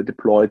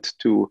deployed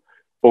to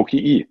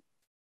OKE.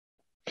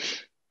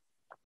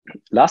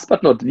 Last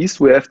but not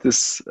least, we have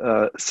this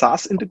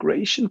SaaS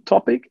integration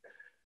topic.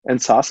 And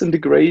SaaS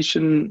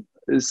integration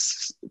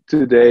is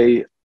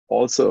today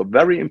also a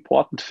very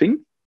important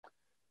thing,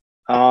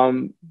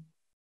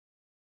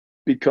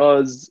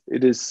 because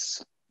it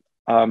is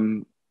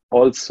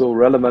also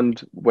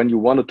relevant when you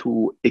wanted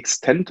to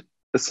extend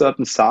a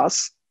certain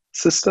SaaS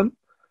system.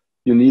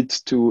 You need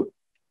to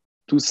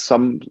do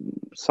some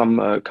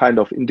kind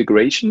of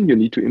integration. You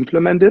need to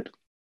implement it.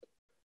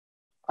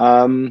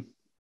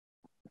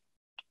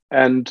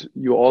 And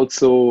you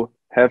also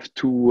have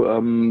two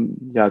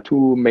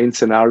main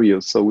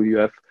scenarios. So you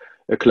have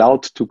a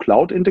cloud to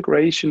cloud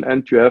integration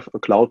and you have a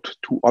cloud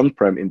to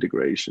on-prem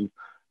integration.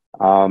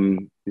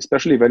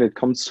 Especially when it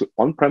comes to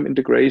on-prem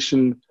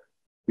integration,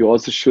 you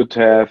also should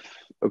have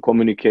a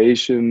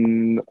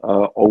communication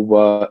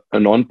over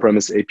an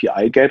on-premise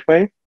API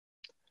gateway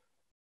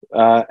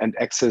and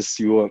access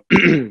your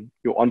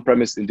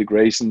on-premise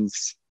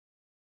integrations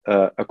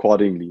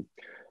accordingly.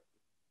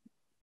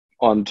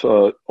 And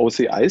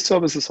OCI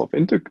services of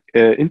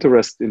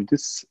interest in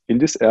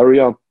this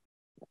area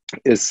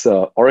is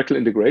Oracle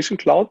Integration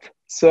Cloud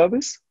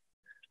service,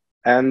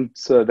 and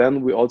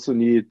then we also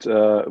need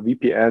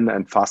VPN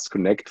and Fast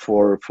Connect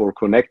for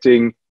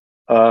connecting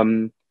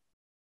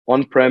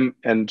on-prem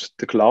and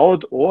the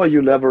cloud. Or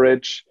you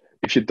leverage,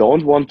 if you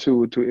don't want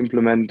to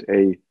implement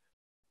a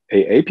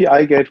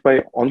API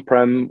gateway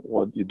on-prem,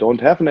 or you don't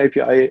have an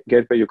API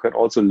gateway, you can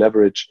also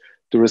leverage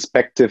the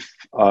respective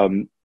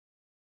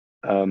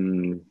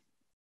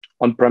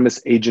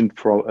on-premise agent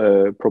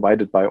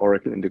provided by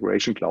Oracle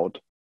Integration Cloud.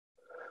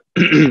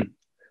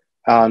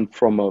 And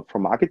from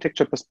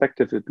architecture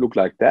perspective, it looked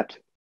like that.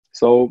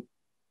 So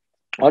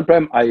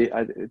on-prem,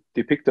 I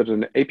depicted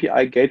an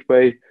API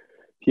gateway.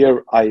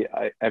 Here I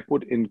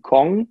put in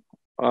Kong.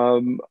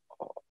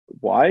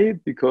 Why?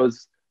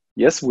 Because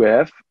yes, we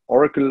have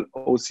Oracle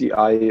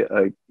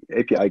OCI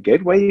API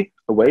gateway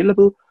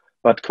available,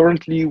 but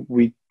currently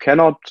we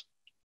cannot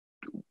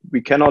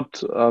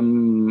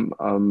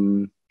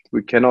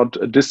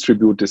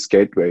distribute this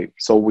gateway.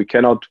 So we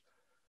cannot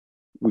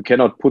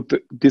put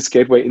this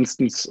gateway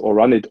instance or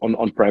run it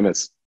on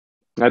premise.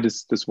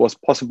 This was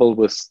possible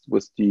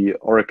with the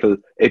Oracle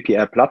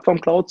API Platform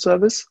Cloud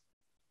service,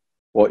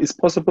 or is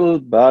possible,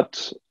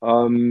 but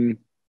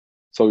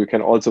so you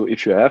can also,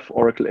 if you have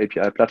Oracle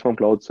API Platform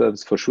Cloud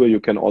service, for sure you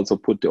can also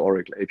put the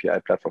Oracle API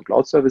Platform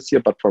Cloud service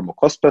here. But from a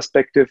cost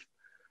perspective,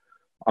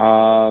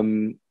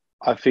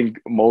 I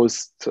think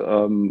most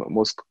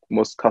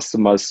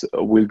customers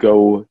will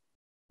go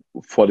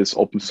for this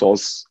open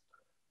source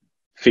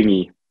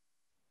thingy.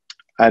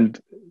 And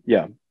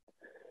yeah,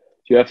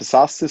 you have a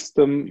SaaS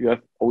system, you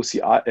have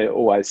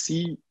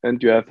OIC,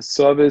 and you have a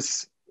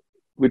service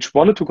which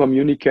wanted to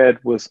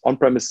communicate with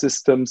on-premise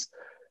systems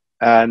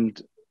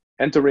and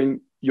entering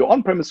your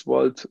on-premise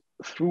world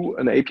through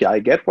an API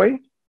gateway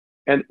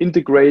and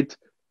integrate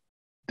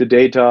the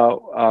data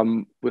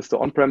with the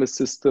on-premise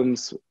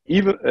systems,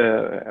 even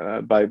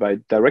by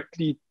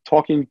directly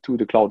talking to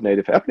the cloud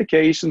native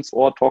applications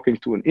or talking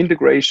to an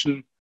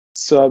integration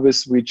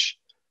service which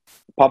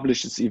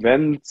publishes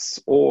events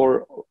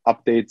or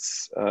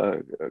updates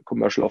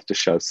commercial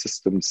off-the-shelf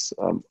systems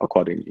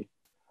accordingly.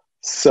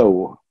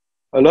 So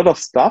a lot of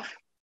stuff.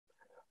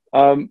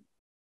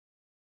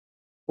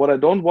 What I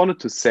don't wanted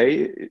to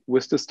say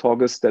with this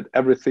talk is that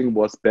everything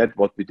was bad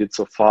what we did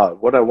so far.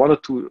 What I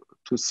wanted to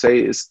say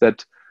is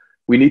that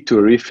we need to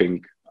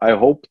rethink. I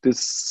hope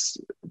this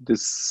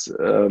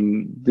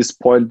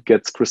point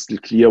gets crystal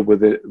clear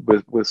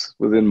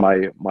within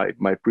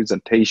my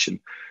presentation.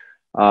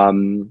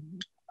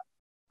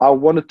 I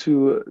wanted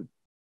to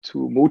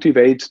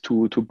motivate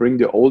to bring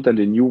the old and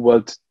the new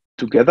world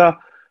together,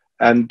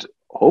 and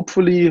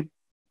hopefully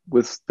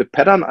with the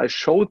pattern I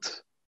showed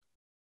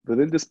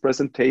within this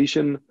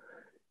presentation,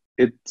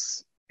 it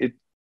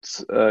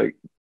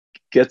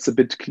gets a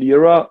bit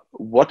clearer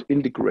what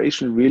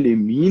integration really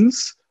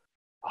means,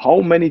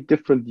 how many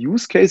different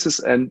use cases,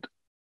 and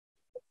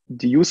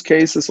the use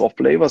cases or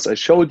flavors I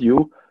showed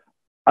you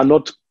are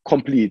not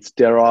complete.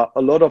 There are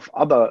a lot of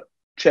other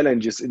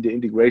challenges in the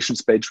integration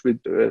space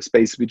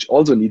which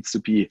also needs to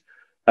be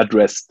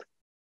addressed.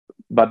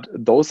 But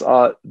those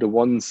are the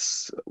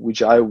ones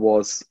which I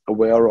was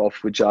aware of,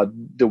 which are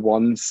the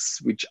ones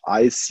which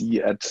I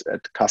see at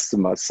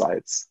customer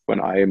sites when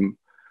I'm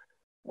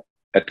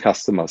at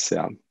customers.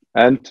 Yeah.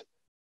 And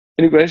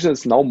integration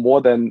is now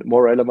more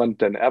relevant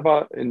than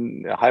ever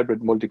in a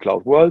hybrid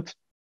multi-cloud world.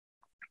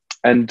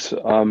 And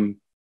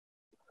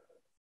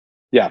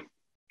yeah,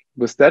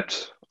 with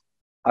that,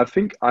 I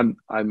think I'm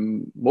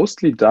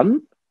mostly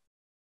done.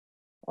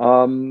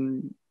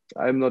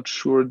 I'm not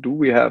sure. Do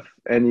we have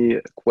any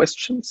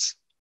questions?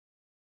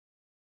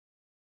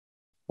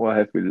 Or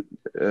have we,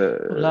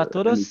 Hola a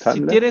todos. Si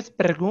tienes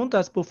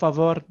preguntas, por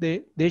favor,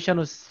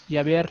 déjanos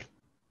saber.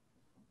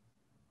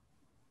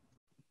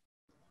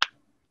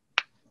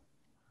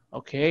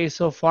 Okay,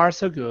 so far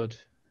so good.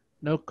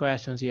 No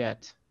questions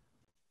yet.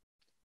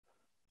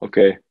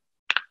 Okay.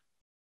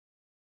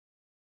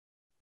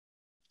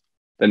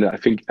 Then I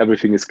think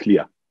everything is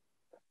clear.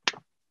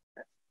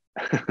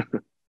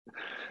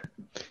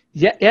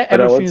 Yeah,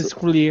 everything is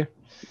clear.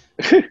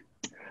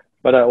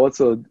 But I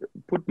also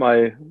put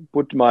my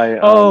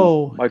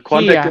my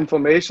contact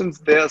information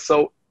there.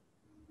 So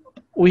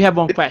we have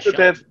one question.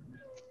 Sorry,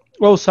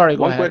 go ahead.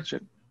 One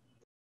question.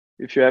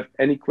 If you have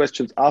any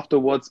questions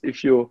afterwards,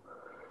 if you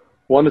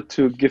wanted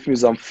to give me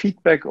some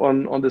feedback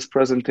on this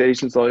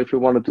presentation, or if you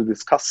wanted to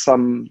discuss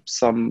some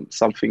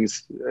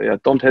things,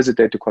 don't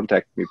hesitate to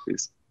contact me,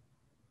 please.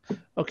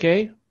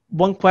 Okay.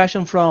 One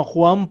question from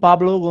Juan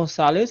Pablo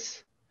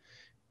Gonzalez.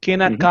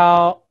 Can I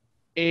call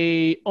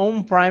a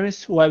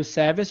on-premise web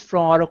service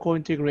from Oracle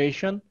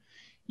integration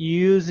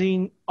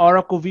using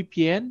Oracle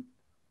VPN?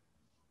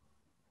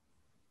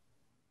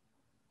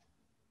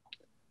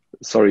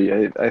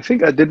 Sorry, I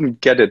think I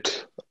didn't get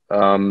it.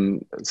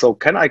 So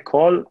can I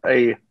call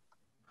a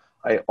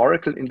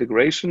Oracle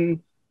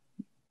integration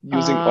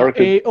using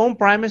Oracle? A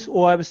on-premise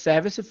web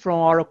service from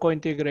Oracle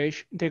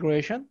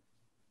integration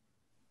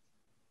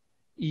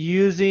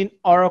using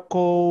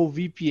Oracle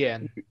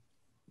VPN.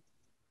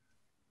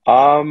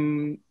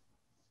 I'm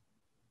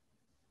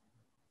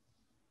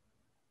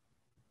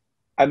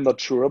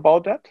not sure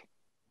about that.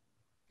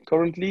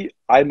 Currently,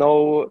 I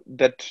know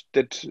that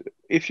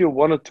if you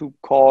wanted to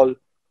call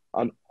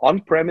an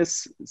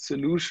on-premise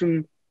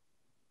solution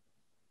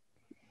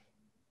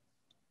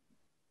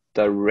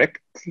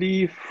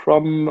directly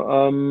from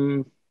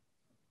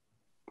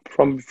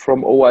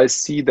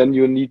OIC, then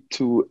you need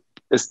to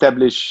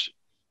establish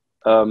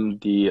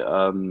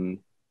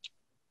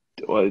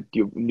or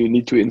you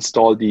need to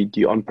install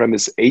the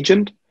on-premise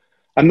agent.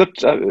 I'm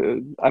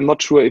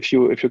not sure if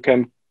you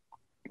can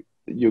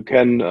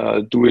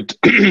do it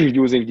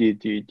using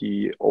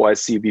the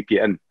OIC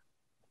VPN,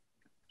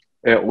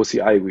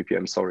 OCI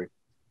VPN. Sorry,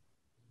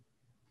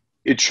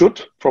 it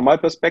should, from my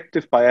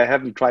perspective, but I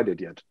haven't tried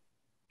it yet.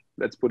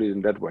 Let's put it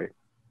in that way.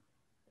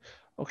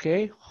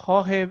 Okay,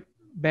 Jorge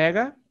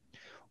Vega,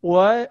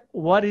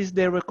 what is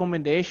the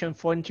recommendation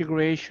for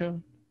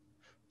integration?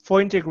 For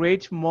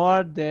integrate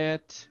more than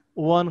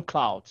one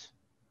cloud?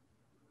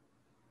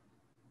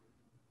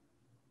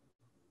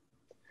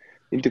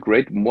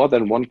 Integrate more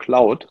than one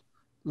cloud?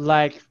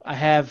 Like I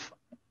have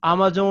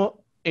Amazon,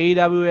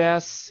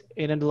 AWS,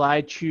 and I'd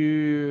like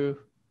to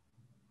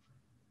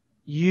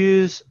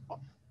use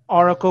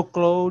Oracle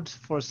Cloud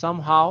for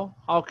somehow.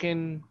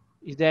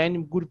 Is there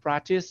any good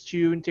practice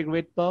to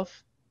integrate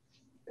both?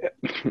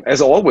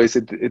 As always,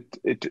 it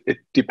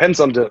depends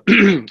on the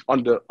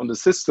on the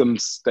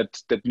systems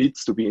that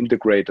needs to be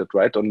integrated,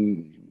 right?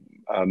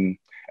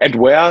 And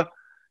where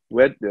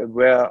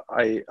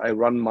I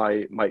run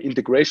my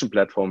integration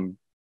platform.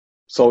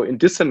 So in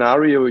this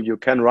scenario, you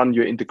can run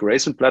your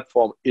integration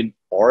platform in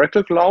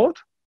Oracle Cloud,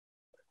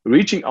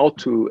 reaching out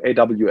to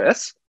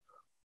AWS,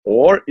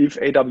 or if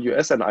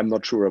AWS, and I'm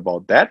not sure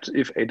about that,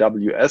 if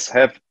AWS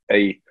have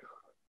a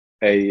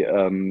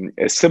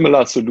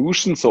similar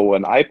solution, so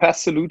an iPaaS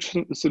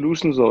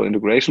solution, so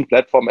integration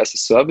platform as a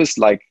service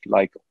like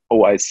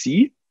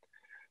OIC,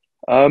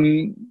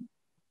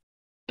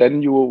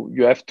 then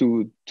you have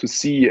to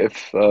see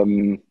if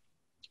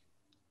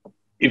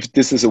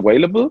this is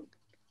available,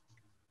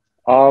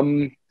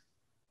 and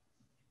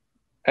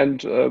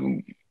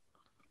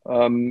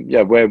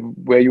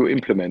where you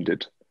implement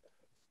it.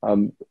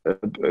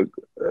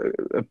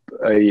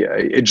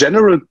 A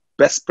general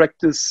best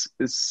practice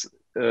is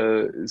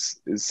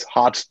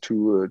hard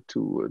to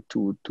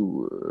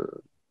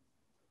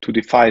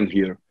define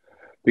here,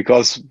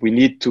 because we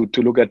need to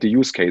look at the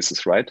use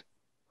cases, right?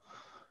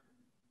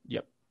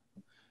 Yep.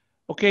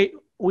 Okay,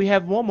 we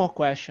have one more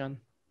question,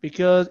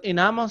 because in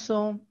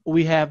Amazon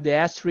we have the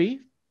S3,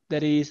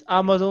 that is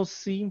Amazon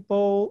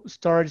Simple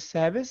Storage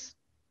Service.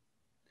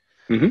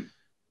 Mm-hmm.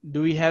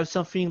 Do we have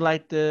something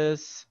like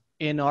this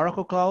in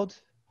Oracle Cloud?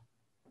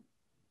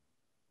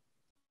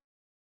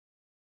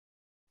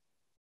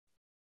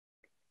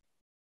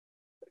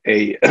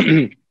 a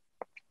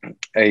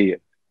a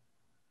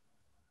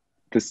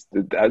this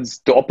that's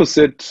the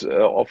opposite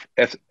of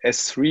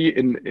S3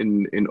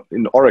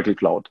 in Oracle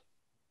Cloud.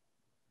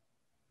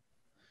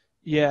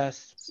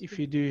 Yes, if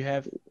you do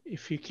have,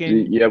 if you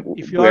can, Yeah,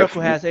 if we your have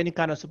Oracle has any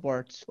kind of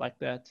support like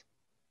that.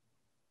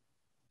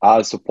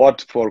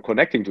 support for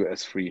connecting to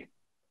S3.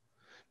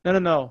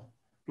 No.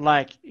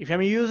 Like if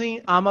I'm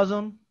using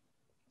Amazon,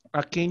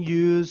 I can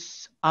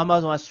use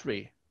Amazon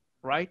S3,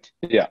 right?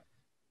 Yeah.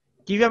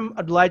 Given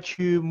I'd like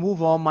to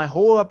move on my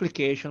whole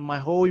application, my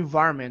whole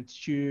environment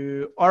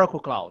to Oracle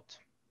Cloud.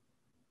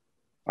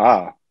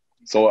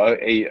 So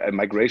a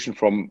migration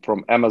from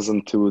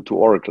Amazon to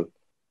Oracle.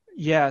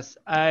 Yes,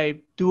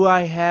 I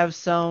have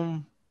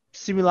some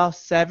similar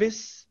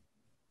service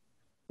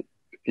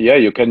Yeah,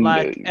 you can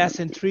like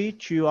SN3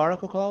 to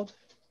Oracle Cloud.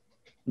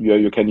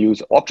 you can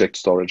use object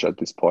storage at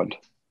this point,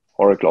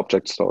 Oracle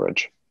Object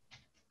Storage.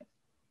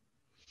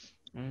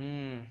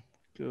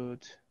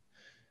 Good.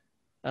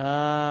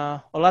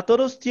 Hola a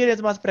todos,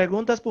 ¿tienes más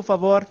preguntas, por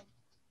favor?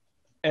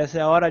 Es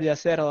hora de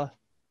hacerla.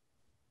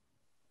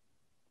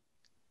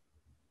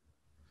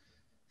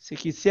 Si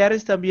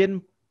quisieras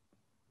también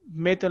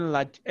meto en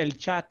el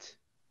chat.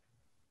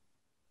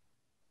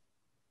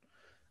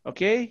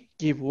 Okay,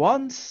 give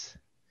once,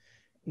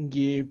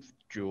 give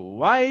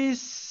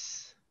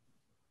twice.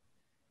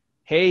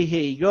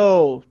 Hey,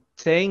 go.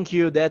 Thank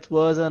you. That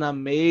was an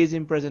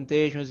amazing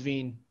presentation,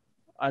 Sven.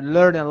 I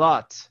learned a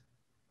lot.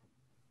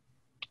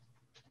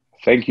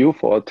 Thank you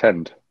for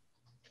attend.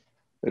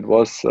 It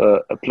was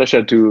a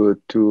pleasure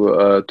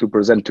to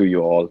present to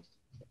you all.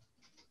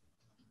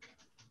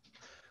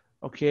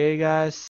 Okay, guys.